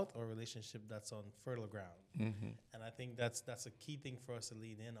going south or a relationship that's on fertile ground. Mm-hmm. And I think that's a key thing for us to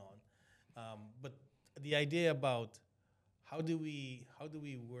lean in on. But the idea about how do we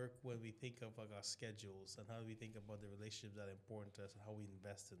work when we think of like our schedules, and how do we think about the relationships that are important to us and how we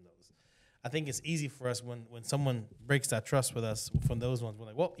invest in those. I think it's easy for us when someone breaks that trust with us from those ones. We're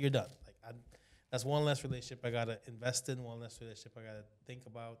like, well, you're done. Like that's one less relationship I gotta invest in, one less relationship I gotta think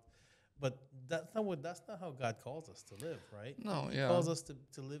about. But that's not how God calls us to live, right? No, He calls us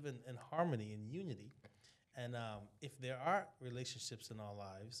to live in harmony and unity. And if there are relationships in our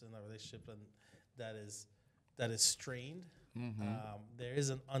lives, in our relationship that is strained, mm-hmm. There is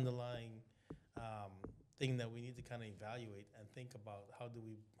an underlying thing that we need to kind of evaluate and think about. How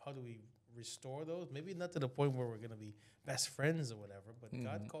do we restore those? Maybe not to the point where we're going to be best friends or whatever, but mm-hmm.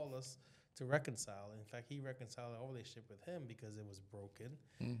 God called us to reconcile. In fact, He reconciled our relationship with Him because it was broken,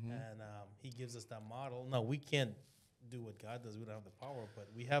 mm-hmm. and He gives us that model. No, we can't do what God does. We don't have the power, but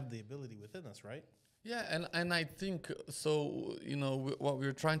we have the ability within us, right? Yeah, and I think so. You know, what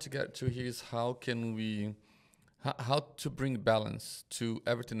we're trying to get to here is how can we, how to bring balance to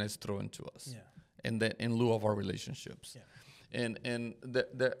everything that's thrown to us, yeah. And then in lieu of our relationships, yeah. And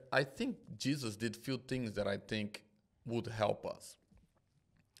I think Jesus did few things that I think would help us.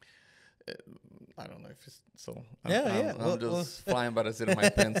 I don't know if it's so. I'm just flying by the seat of my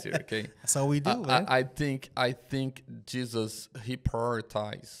pants here. Okay, that's how we do, man. I think Jesus, He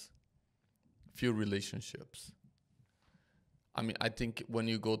prioritized few relationships. I mean, I think when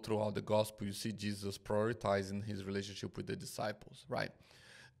you go through all the gospel, you see Jesus prioritizing His relationship with the disciples, right?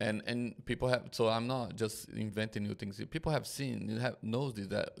 And people have, so I'm not just inventing new things. People have seen, knows this,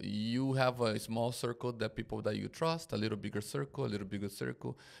 that you have a small circle that people that you trust, a little bigger circle, a little bigger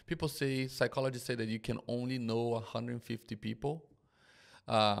circle. People say, psychologists say that you can only know 150 people.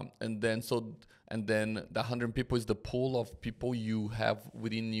 And then, so and then the 100 people is the pool of people you have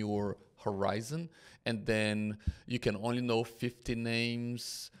within your horizon, and then you can only know 50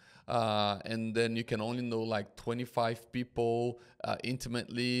 names, and then you can only know like 25 people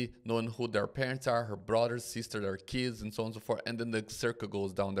intimately, knowing who their parents are, her brothers, sister, their kids, and so on and so forth. And then the circle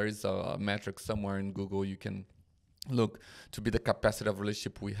goes down. There is a metric somewhere in Google you can look to be the capacity of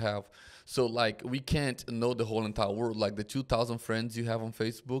relationship we have. So like we can't know the whole entire world. Like the 2,000 friends you have on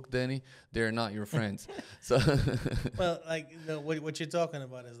Facebook, Danny, they're not your friends. So Well, like what you're talking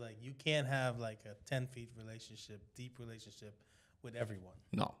about is like you can't have like a 10 feet relationship, deep relationship with everyone.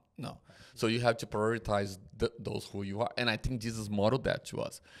 no. So you have to prioritize those who you are. And I think Jesus modeled that to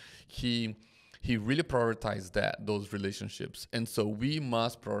us. He really prioritized those relationships. And so we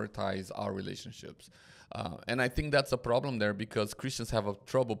must prioritize our relationships. And I think that's a problem there because Christians have a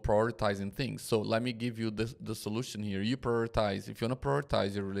trouble prioritizing things. So let me give you the solution here. You prioritize. If you want to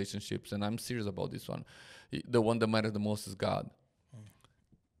prioritize your relationships, and I'm serious about this one, the one that matters the most is God.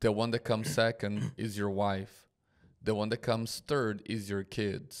 The one that comes second is your wife. The one that comes third is your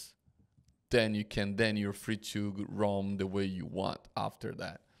kids. Then you're free to roam the way you want after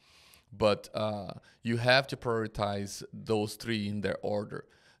that. But you have to prioritize those three in their order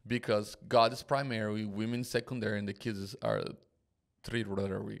because God is primary, women secondary, and the kids are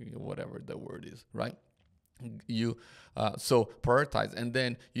tertiary, whatever the word is, right? You so prioritize, and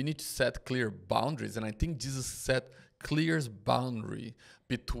then you need to set clear boundaries. And I think Jesus set clear boundary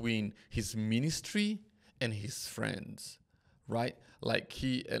between his ministry and his friends, right? Like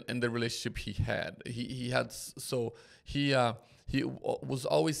he and the relationship he had. He was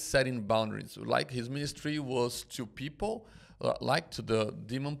always setting boundaries. Like his ministry was to people, like to the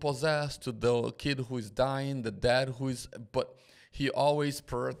demon possessed, to the kid who is dying, the dad who is. But he always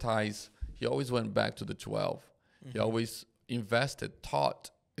prioritized. He always went back to the 12. Mm-hmm. He always invested,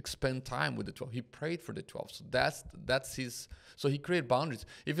 taught, spent time with the 12. He prayed for the 12. So that's his. So he created boundaries.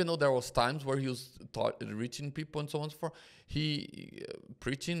 Even though there was times where he was reaching people and so on and so forth, he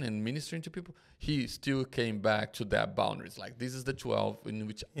preaching and ministering to people, he still came back to that boundaries. Like this is the 12 in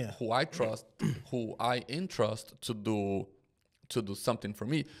which who I trust, who I entrust to do something for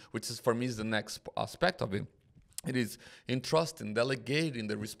me, which is for me is the next aspect of it. It is entrusting, delegating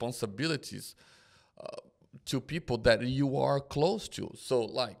the responsibilities to people that you are close to. So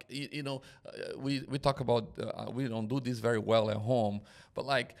like, we talk about, we don't do this very well at home, but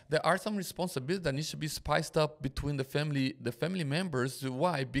like there are some responsibilities that needs to be spiced up between the family members.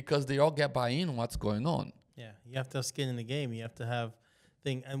 Why? Because they all get buy-in on what's going on. Yeah, you have to have skin in the game. You have to have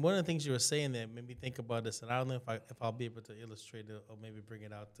thing. And one of the things you were saying that made me think about this, and I don't know if I'll be able to illustrate it or maybe bring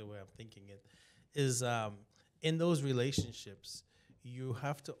it out the way I'm thinking it, is in those relationships, you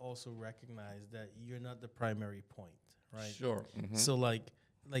have to also recognize that you're not the primary point, right? Sure. Mm-hmm. So like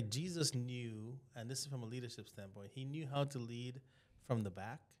Jesus knew, and this is from a leadership standpoint, he knew how to lead from the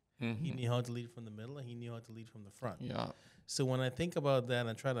back, mm-hmm. he knew how to lead from the middle, and he knew how to lead from the front. Yeah. So when I think about that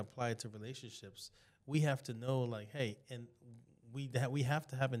and try to apply it to relationships, we have to know like, hey, and we have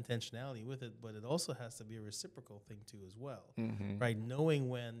to have intentionality with it, but it also has to be a reciprocal thing too as well, mm-hmm. right? Knowing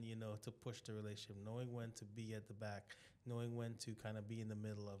when, to push the relationship, knowing when to be at the back, knowing when to kind of be in the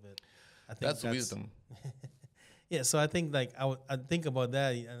middle of it. I think that's wisdom. Yeah, so I think like I think about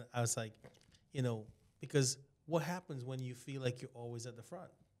that, and I was like, because what happens when you feel like you're always at the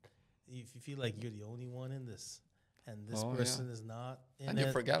front? If you feel like you're the only one in this, and this person is not in and you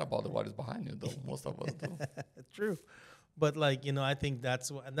forget about what is behind you, though. Most of us do. True. But like, I think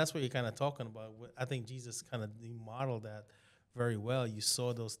that's what you're kind of talking about. I think Jesus kind of modeled that very well. You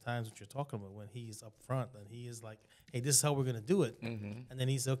saw those times that you're talking about when he's up front and he is like, hey, this is how we're going to do it. Mm-hmm. And then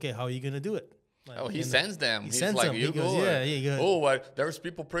he's, okay, how are you going to do it? Like, he sends them. He sends them. You goes, go. Yeah. Oh, there's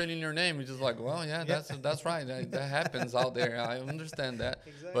people praying in your name. He's just like, well, yeah, that's right. That happens out there. I understand that.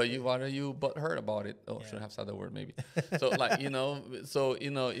 Exactly. But why are you heard about it? Oh, shouldn't have said that word maybe. So like,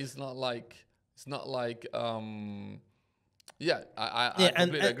 it's not like, I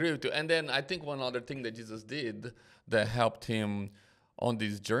completely agree with you. And then I think one other thing that Jesus did that helped him on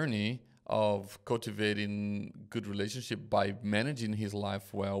this journey of cultivating good relationship by managing his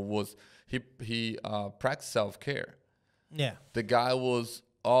life well was he practiced self-care. Yeah. The guy was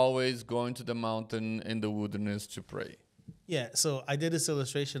always going to the mountain in the wilderness to pray. Yeah, so I did this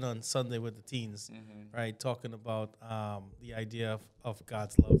illustration on Sunday with the teens, mm-hmm. right, talking about the idea of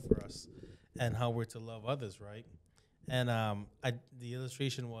God's love for us and how we're to love others, right? And the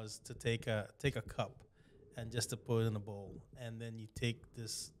illustration was to take a cup and just to put it in a bowl, and then you take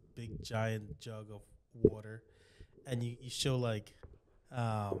this big giant jug of water, and you show like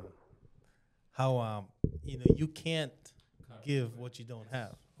how you can't give what you don't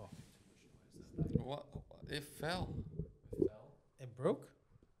have. Oh. What? It fell. It fell. It broke?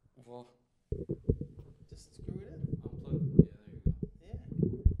 Well, Just screw it in. Unplug. Yeah,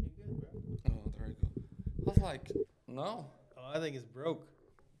 there you go. Yeah, you're good, bro. oh, there you go. I was like, no, Oh, I think it's broke.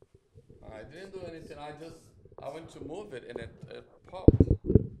 I didn't do anything. I went to move it and it popped.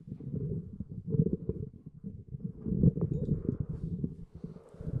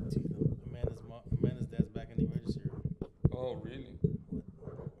 Dude, Amanda's dad's back in the emergency room. Oh, really?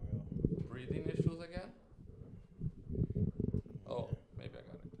 Well, Breathing issues again? Oh, maybe I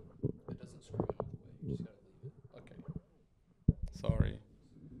got it. It doesn't screw in all the way. You just gotta leave it. Okay. Sorry.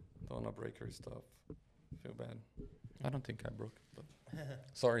 Don't wanna break your stuff. Feel bad. I don't think I broke it, but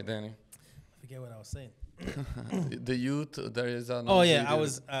sorry, Danny. I forget what I was saying. The youth, there is an. Oh yeah, I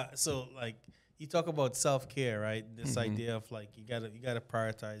was so like you talk about self-care, right? This Mhm. idea of like you gotta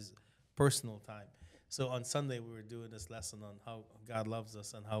prioritize personal time. So on Sunday we were doing this lesson on how God loves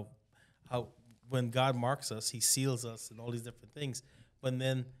us and how when God marks us, He seals us and all these different things. But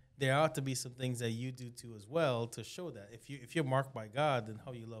then there ought to be some things that you do too as well to show that if you're marked by God, then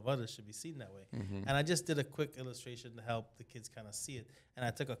how you love others should be seen that way. Mhm. And I just did a quick illustration to help the kids kind of see it. And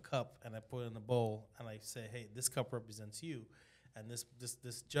I took a cup and I put it in a bowl and I say, hey, this cup represents you, and this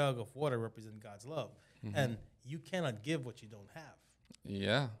jug of water represents God's love. Mhm. And you cannot give what you don't have,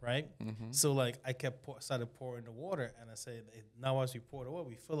 Yeah. right? Mhm. So like I started pouring the water, and I said, now as we pour the water,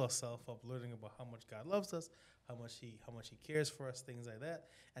 we fill ourselves up, learning about how much God loves us, how much He cares for us, things like that.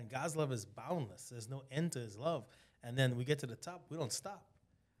 And God's love is boundless. There's no end to His love. And then we get to the top, we don't stop.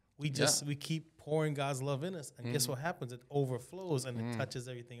 We keep pouring God's love in us, and guess what happens? It overflows and it touches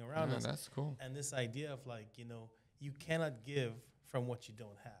everything around Yeah, us. that's cool. And this idea of like you cannot give from what you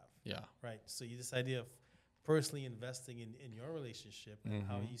don't have, Yeah. right? So this idea of personally investing in your relationship and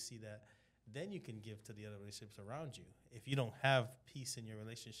how you see that, then you can give to the other relationships around you. If you don't have peace in your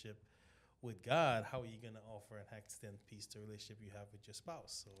relationship with God, how are you going to offer and extend peace to a relationship you have with your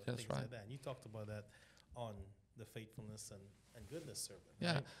spouse? So That's things right. like that. And you talked about that on the faithfulness and goodness sermon.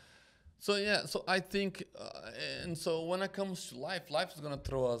 Yeah. Right? So I think, and so when it comes to life is gonna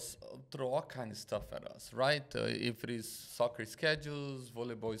throw all kind of stuff at us, right? If it is soccer schedules,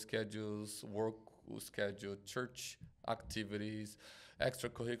 volleyball schedules, work schedule, church activities,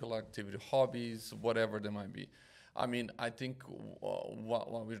 extracurricular activity, hobbies, whatever they might be. I mean, I think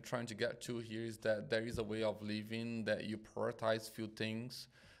what we're trying to get to here is that there is a way of living that you prioritize few things,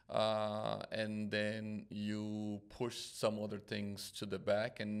 and then you push some other things to the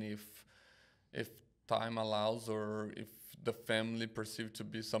back. And if time allows, or if the family perceive to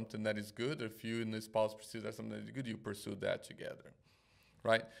be something that is good, if you and the spouse perceive that something that is good, you pursue that together,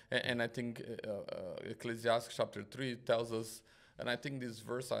 right? And I think Ecclesiastes chapter 3 tells us, and I think this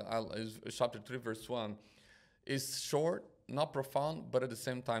verse is chapter 3 verse 1, is short, not profound, but at the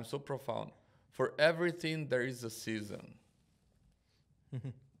same time so profound. For everything there is a season,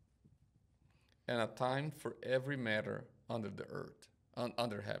 and a time for every matter under the earth,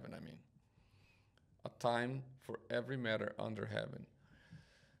 under heaven, I mean. A time for every matter under heaven.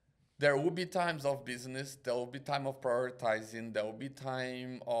 There will be times of business, there will be time of prioritizing, there will be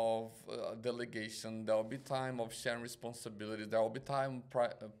time of delegation, there will be time of sharing responsibilities, there will be time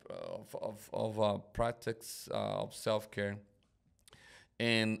of practice of self-care.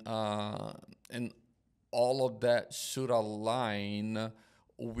 And all of that should align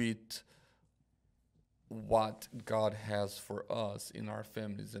with what God has for us in our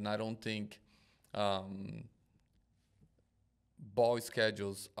families. And I don't think ball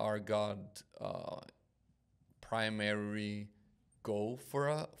schedules are God's primary goal for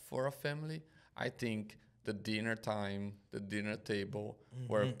a family. I think the dinner time, the dinner table,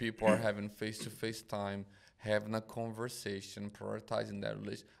 where people are having face-to-face time, having a conversation, prioritizing that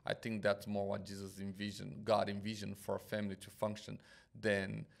relation. I think that's more what God envisioned for a family to function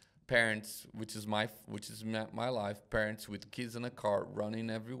than parents, which is my life. Parents with kids in a car, running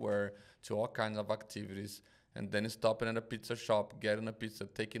everywhere to all kinds of activities, and then stopping at a pizza shop, getting a pizza,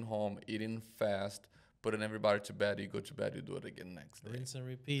 taking home, eating fast, putting everybody to bed. You go to bed, you do it again next day. Rinse and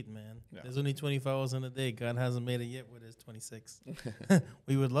repeat, man. Yeah. There's only 24 hours in a day. God hasn't made it yet with His 26.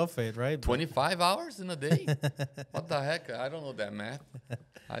 We would love for it, right? 25 hours in a day? What the heck? I don't know that math.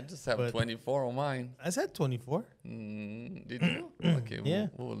 I just have 24 on mine. I said 24. Did you? Okay, Yeah.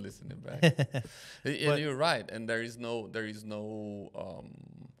 we'll listen it back. And you're right. And there is no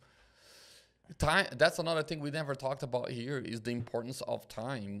time. That's another thing we never talked about here, is the importance of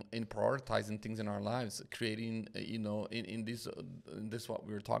time in prioritizing things in our lives, creating, in this what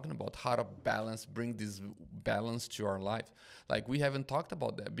we were talking about, how to bring this balance to our life. Like, we haven't talked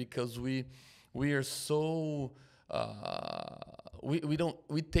about that because we are so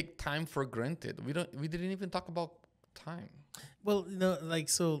we take time for granted. We didn't even talk about time. Well, like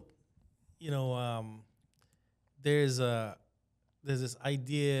so, you know, there's a there's this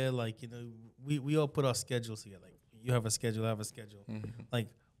idea like we all put our schedules together. Like you have a schedule, I have a schedule. Like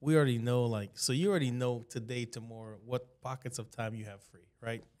we already know, like so you already know today, tomorrow, what pockets of time you have free,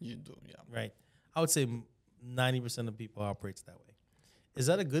 right? You do, yeah. Right. I would say 90% of people operates that way. Is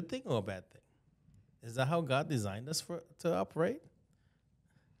that a good thing or a bad thing? Is that how God designed us to operate?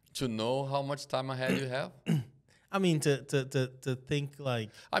 To know how much time ahead you have. I mean, to think like.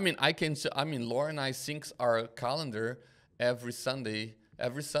 I mean, Laura and I sync our calendar every Sunday.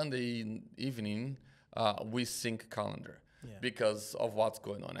 Every Sunday evening, we sync calendar because of what's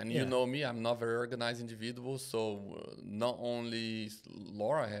going on. And you know me, I'm not very organized individual. So not only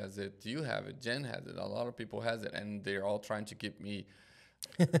Laura has it, you have it, Jen has it, a lot of people has it, and they're all trying to keep me.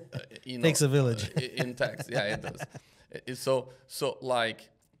 Takes a village. In text, yeah, it does. So like.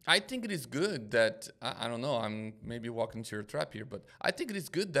 I think it is good that, I don't know, I'm maybe walking into your trap here, but I think it is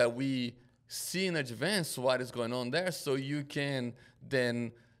good that we see in advance what is going on there so you can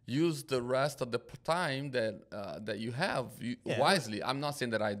then use the rest of the time that you have wisely. I'm not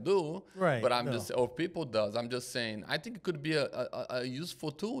saying that I do, right, but or people does. I'm just saying I think it could be a useful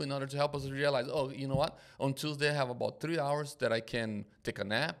tool in order to help us realize, oh, you know what? On Tuesday I have about 3 hours that I can take a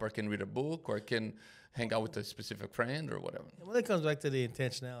nap or I can read a book or I can hang out with a specific friend or whatever. Well, it comes back to the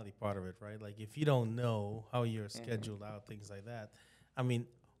intentionality part of it, right? Like if you don't know how you're scheduled out, things like that. I mean,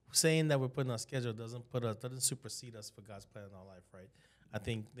 saying that we're putting on schedule doesn't supersede us for God's plan in our life, right? I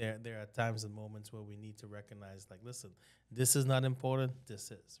think there are times and moments where we need to recognize, like, listen, this is not important.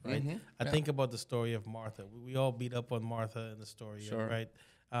 This is, right? I think about the story of Martha. We all beat up on Martha in the story, right?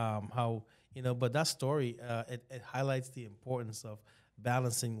 How but that story it highlights the importance of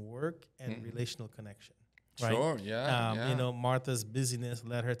balancing work and relational connection. Right? Sure, yeah. Martha's busyness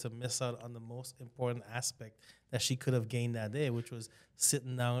led her to miss out on the most important aspect that she could have gained that day, which was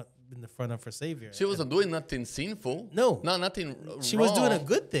sitting down in the front of her Savior. She wasn't doing nothing sinful. No, nothing. She wrong. was doing a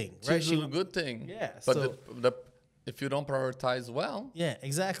good thing, right? She was doing a good thing. Yeah, but if you don't prioritize well, yeah,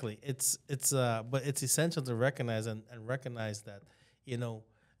 exactly. But it's essential to recognize and recognize that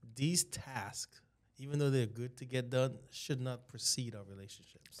these tasks, even though they're good to get done, should not precede our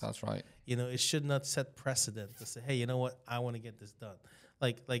relationships. That's right. It should not set precedent to say, hey, you know what, I want to get this done.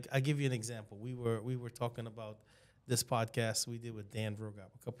 Like I give you an example. We were talking about this podcast we did with Dan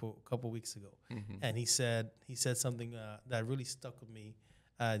Vrogap a couple weeks ago, and he said something that really stuck with me.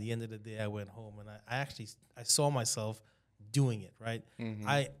 At the end of the day, I went home and I saw myself doing it. Right.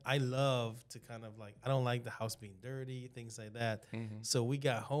 I love to kind of I don't like the house being dirty, things like that. So we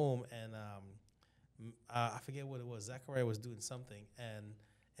got home and. I forget what it was. Zachariah was doing something, and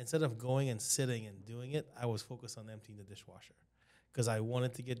instead of going and sitting and doing it, I was focused on emptying the dishwasher because I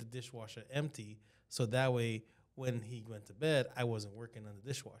wanted to get the dishwasher empty so that way when he went to bed, I wasn't working on the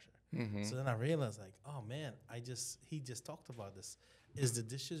dishwasher. So then I realized, oh man, he just talked about this. Is the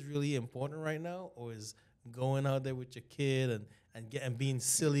dishes really important right now, or is going out there with your kid and being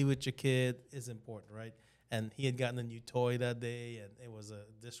silly with your kid is important, right? And he had gotten a new toy that day, and it was a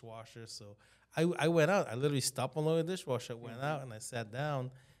dishwasher, so. I went out. I literally stopped along the dishwasher, went out, and I sat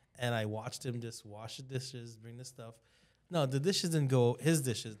down, and I watched him just wash the dishes, bring the stuff. No, the dishes didn't go, his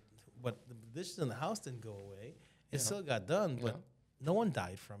dishes, but the dishes in the house didn't go away. It still got done, but no one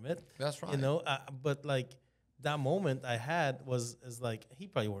died from it. That's right. But that moment I had is he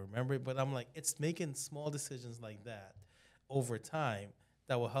probably won't remember it, but I'm it's making small decisions like that over time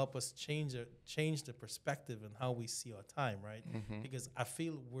that will help us change the perspective and how we see our time, right? Because I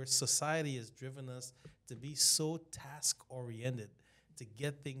feel where society has driven us to be so task-oriented, to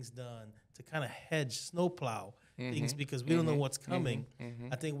get things done, to kind of hedge, snowplow things because we don't know what's coming.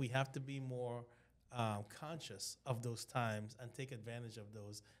 I think we have to be more conscious of those times and take advantage of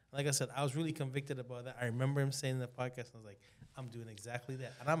those. Like I said, I was really convicted about that. I remember him saying in the podcast, I was like, I'm doing exactly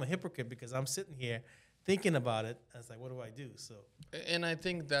that. And I'm a hypocrite because I'm sitting here thinking about it, and it's what do I do? So, and I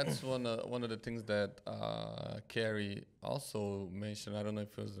think that's one of the things that Carrie also mentioned. I don't know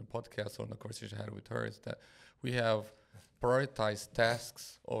if it was in a podcast or in a conversation I had with her. Is that we have prioritized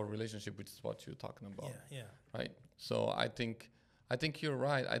tasks or relationship, which is what you're talking about. Yeah. Right. So I think you're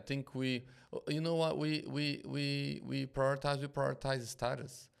right. I think we prioritize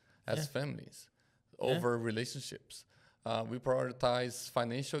status as families over relationships. We prioritize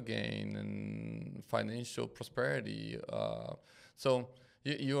financial gain and financial prosperity. So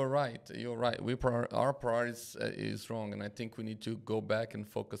you're right. You're right. Our priorities is wrong, and I think we need to go back and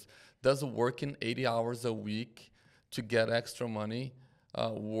focus. Does working 80 hours a week to get extra money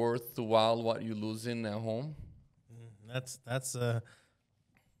worthwhile what you're losing at home? that's a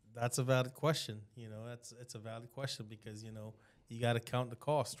valid question. It's a valid question because you got to count the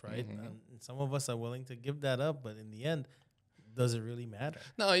cost, right? Mhm. And some of us are willing to give that up, but in the end, does it really matter?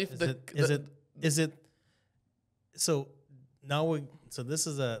 No, if Is it so now we so this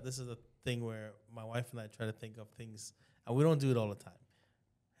is a thing where my wife and I try to think of things, and we don't do it all the time.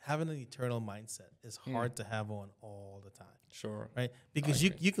 Having an eternal mindset is hard to have on all the time, sure. right? Because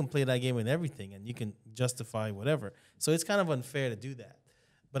you can play that game with everything and you can justify whatever. So it's kind of unfair to do that.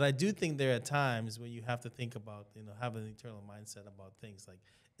 But I do think there are times when you have to think about, having an eternal mindset about things like,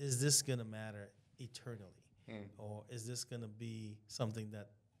 is this going to matter eternally? Or is this going to be something that,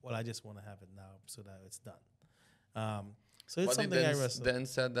 well, I just want to have it now so that it's done. So it's But something I wrestle. then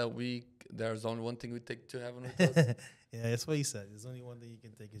said that there's only one thing we take to heaven with us. Yeah, that's what he said. There's only one thing you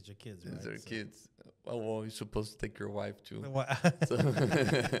can take is your kids, right? Is their kids. Well, you're supposed to take your wife too.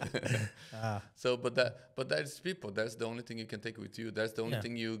 So, but that is people. That's the only thing you can take with you. That's the only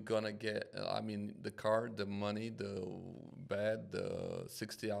thing you're gonna get. I mean, the car, the money, the bed, the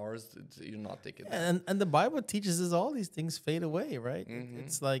 60 hours. You're not taking that. And the Bible teaches us all these things fade away, right? Mhm.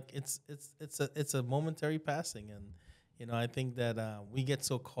 It's like it's a momentary passing, and I think that we get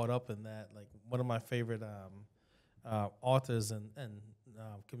so caught up in that. Like one of my favorite authors and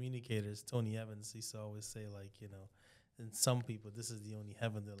communicators, Tony Evans, he used to always say, like, and some people, this is the only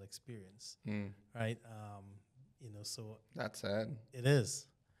heaven they'll experience, right? So That's sad. it is.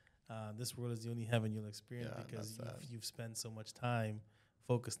 This world is the only heaven you'll experience Yeah, because that's sad. you've spent so much time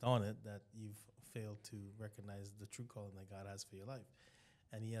focused on it that you've failed to recognize the true calling that God has for your life.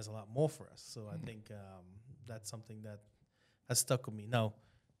 And he has a lot more for us. So I think that's something that has stuck with me. Now,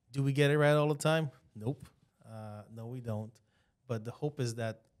 do we get it right all the time? Nope. No, we don't. But the hope is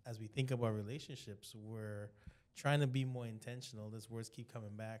that as we think about relationships, we're trying to be more intentional. Those words keep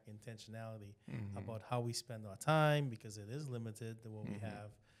coming back, intentionality, about how we spend our time, because it is limited to what we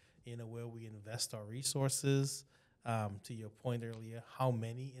have, where we invest our resources. To your point earlier, how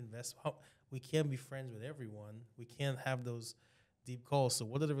many invest? We can't be friends with everyone. We can't have those deep calls. So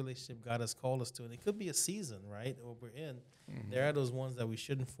what are the relationship God has called us to? And it could be a season, right? Or we're in. There are those ones that we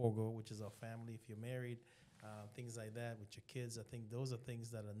shouldn't forego, which is our family. If you're married, things like that with your kids, I think those are things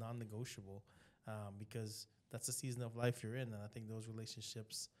that are non-negotiable, because that's the season of life you're in. And I think those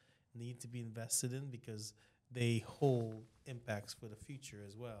relationships need to be invested in because they hold impacts for the future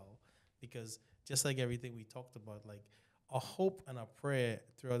as well. Because just like everything we talked about, like our hope and our prayer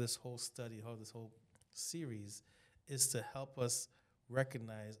throughout this whole study, this whole series, is to help us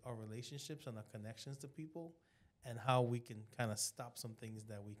recognize our relationships and our connections to people and how we can kind of stop some things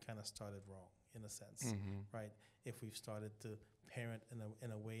that we kind of started wrong, in a sense, right? If we've started to parent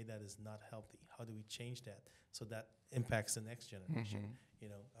in a way that is not healthy, how do we change that so that impacts the next generation?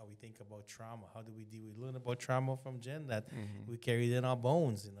 How we think about trauma, how do we deal? We learn about trauma from Jen that we carried in our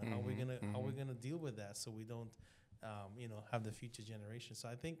bones. How we're gonna deal with that so we don't, have the future generation. So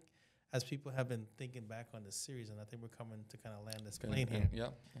I think as people have been thinking back on this series, and I think we're coming to kind of land this plane here,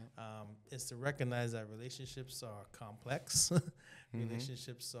 is to recognize that relationships are complex,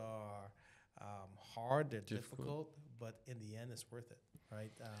 relationships are hard, they're difficult, but in the end, it's worth it,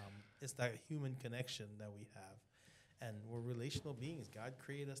 right? It's that human connection that we have. And we're relational beings. God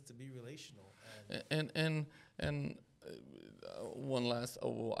created us to be relational. And one last,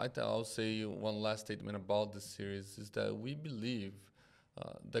 I'll say one last statement about this series is that we believe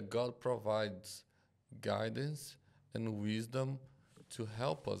that God provides guidance and wisdom to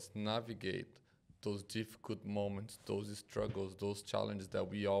help us navigate those difficult moments, those struggles, those challenges that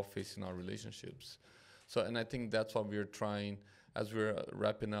we all face in our relationships. So, and I think that's what we're trying, as we're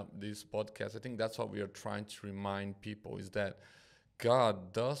wrapping up this podcast, I think that's what we are trying to remind people, is that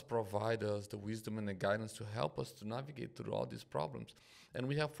God does provide us the wisdom and the guidance to help us to navigate through all these problems. And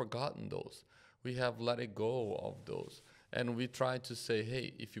we have forgotten those. We have let it go of those. And we try to say,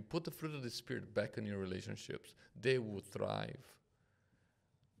 hey, if you put the fruit of the Spirit back in your relationships, they will thrive.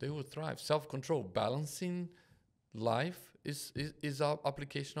 They will thrive. Self-control, balancing life is our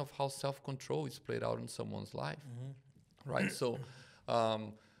application of how self-control is played out in someone's life. Right? So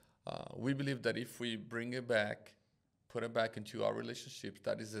we believe that if we bring it back, put it back into our relationships,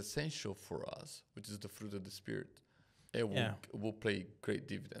 that is essential for us, which is the fruit of the Spirit. It will play great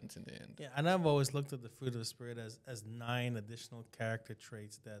dividends in the end. Yeah, and I've always looked at the fruit of the Spirit as 9 additional character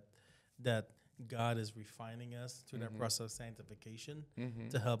traits that God is refining us through that process of sanctification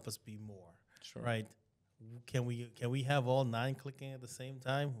to help us be more. Sure. Right? Can we have all 9 clicking at the same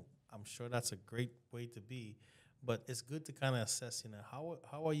time? I'm sure that's a great way to be. But it's good to kind of assess,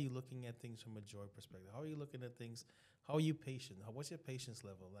 how are you looking at things from a joy perspective? How are you looking at things? how are you patient? What's your patience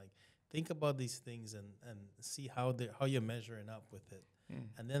level? Like, think about these things and see how you're measuring up with it.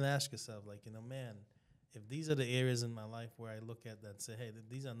 And then ask yourself, like, man, if these are the areas in my life where I look at that and say, hey,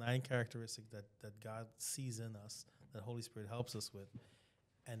 these are 9 characteristics that God sees in us, that Holy Spirit helps us with,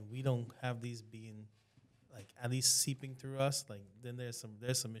 and we don't have these being like at least seeping through us, like then there's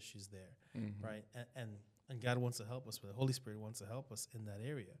some issues there, right? And God wants to help us with it. The Holy Spirit wants to help us in that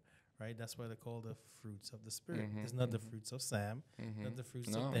area, right? That's why they're called the fruits of the Spirit. It's not the fruits of Sam, not the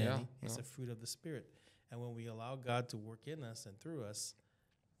fruits of Danny. It's the fruit of the Spirit. And when we allow God to work in us and through us,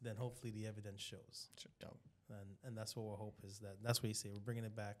 then hopefully the evidence shows. And that's what our hope is. That's what you say. We're bringing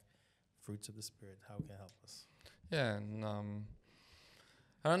it back. Fruits of the Spirit. How can it help us? Yeah, and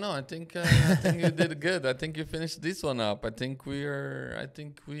I don't know. I think you did good. I think you finished this one up. I think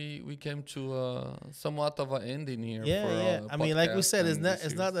we came to somewhat of an ending here. Yeah. I mean, like we said,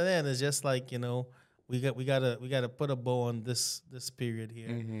 it's not the end. It's just like we gotta put a bow on this period here.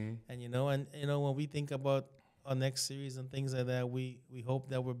 And when we think about our next series and things like that, we hope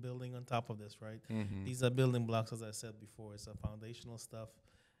that we're building on top of this, right? These are building blocks, as I said before. It's a foundational stuff,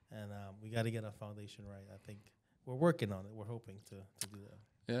 and we got to get our foundation right. I think we're working on it. We're hoping to do that.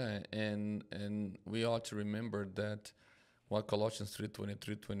 Yeah, and we ought to remember that what Colossians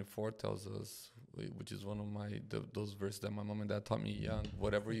 3:23-24 tells us, which is one of those verses that my mom and dad taught me young.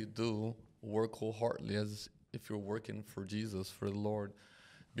 Whatever you do, work wholeheartedly as if you're working for Jesus, for the Lord,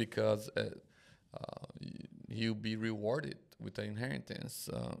 because you'll be rewarded with the inheritance.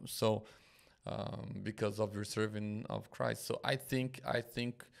 Because of your serving of Christ. So I think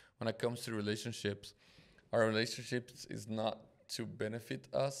when it comes to relationships, our relationships is not to benefit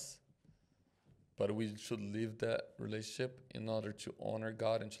us, but we should live that relationship in order to honor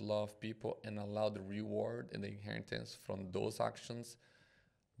God and to love people and allow the reward and the inheritance from those actions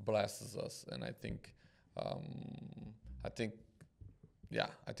blesses us. And I think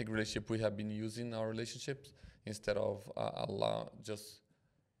relationship, we have been using our relationships instead of just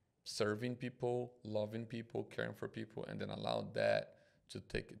serving people, loving people, caring for people, and then allow that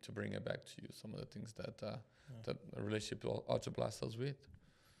to bring it back to you. Some of the things that a relationship ought to bless us with.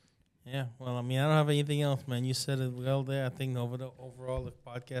 Yeah, well, I mean, I don't have anything else, man. You said it well there. I think overall the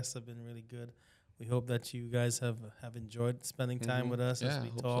podcasts have been really good. We hope that you guys have enjoyed spending time with us as we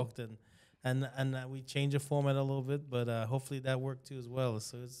talked and we changed the format a little bit, but hopefully that worked too as well.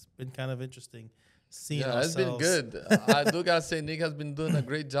 So it's been kind of interesting seeing ourselves. It's been good. I do gotta say, Nick has been doing a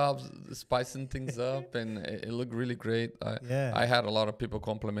great job spicing things up, and it looked really great. I had a lot of people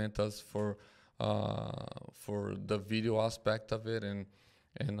compliment us for the video aspect of it, and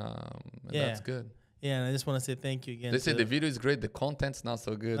that's good. Yeah, and I just want to say thank you again. They say the video is great, the content's not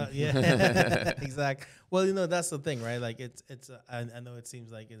so good. Exactly. Well, that's the thing, right? Like it's. I know it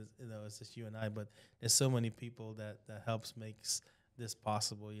seems like it's just you and I, but there's so many people that helps makes this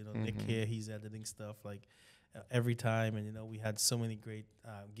possible. Nick here, he's editing stuff like every time, and we had so many great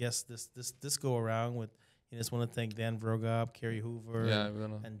guests this go around with. I just want to thank Dan Vrogob, Carrie Hoover,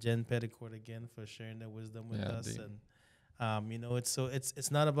 and Jen Petticourt again for sharing their wisdom with us. Deep. And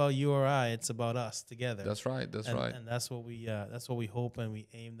it's not about you or I; it's about us together. That's right. And that's what we hope and we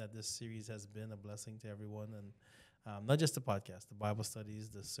aim that this series has been a blessing to everyone, and not just the podcast, the Bible studies,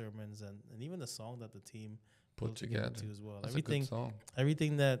 the sermons, and even the song that the team put together too as well. That's a good song.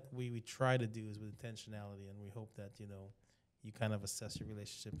 Everything that we try to do is with intentionality, and we hope that you kind of assess your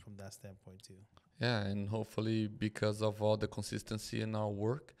relationship from that standpoint too. Yeah, and hopefully because of all the consistency in our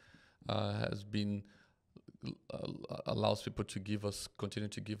work, has been allows people to continue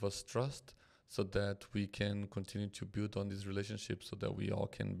to give us trust, so that we can continue to build on these relationships, so that we all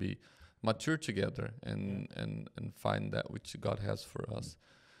can be mature together and find that which God has for us,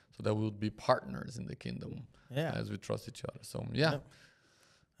 so that we'll be partners in the kingdom as we trust each other. So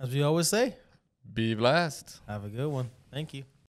as we always say, be blessed. Have a good one. Thank you.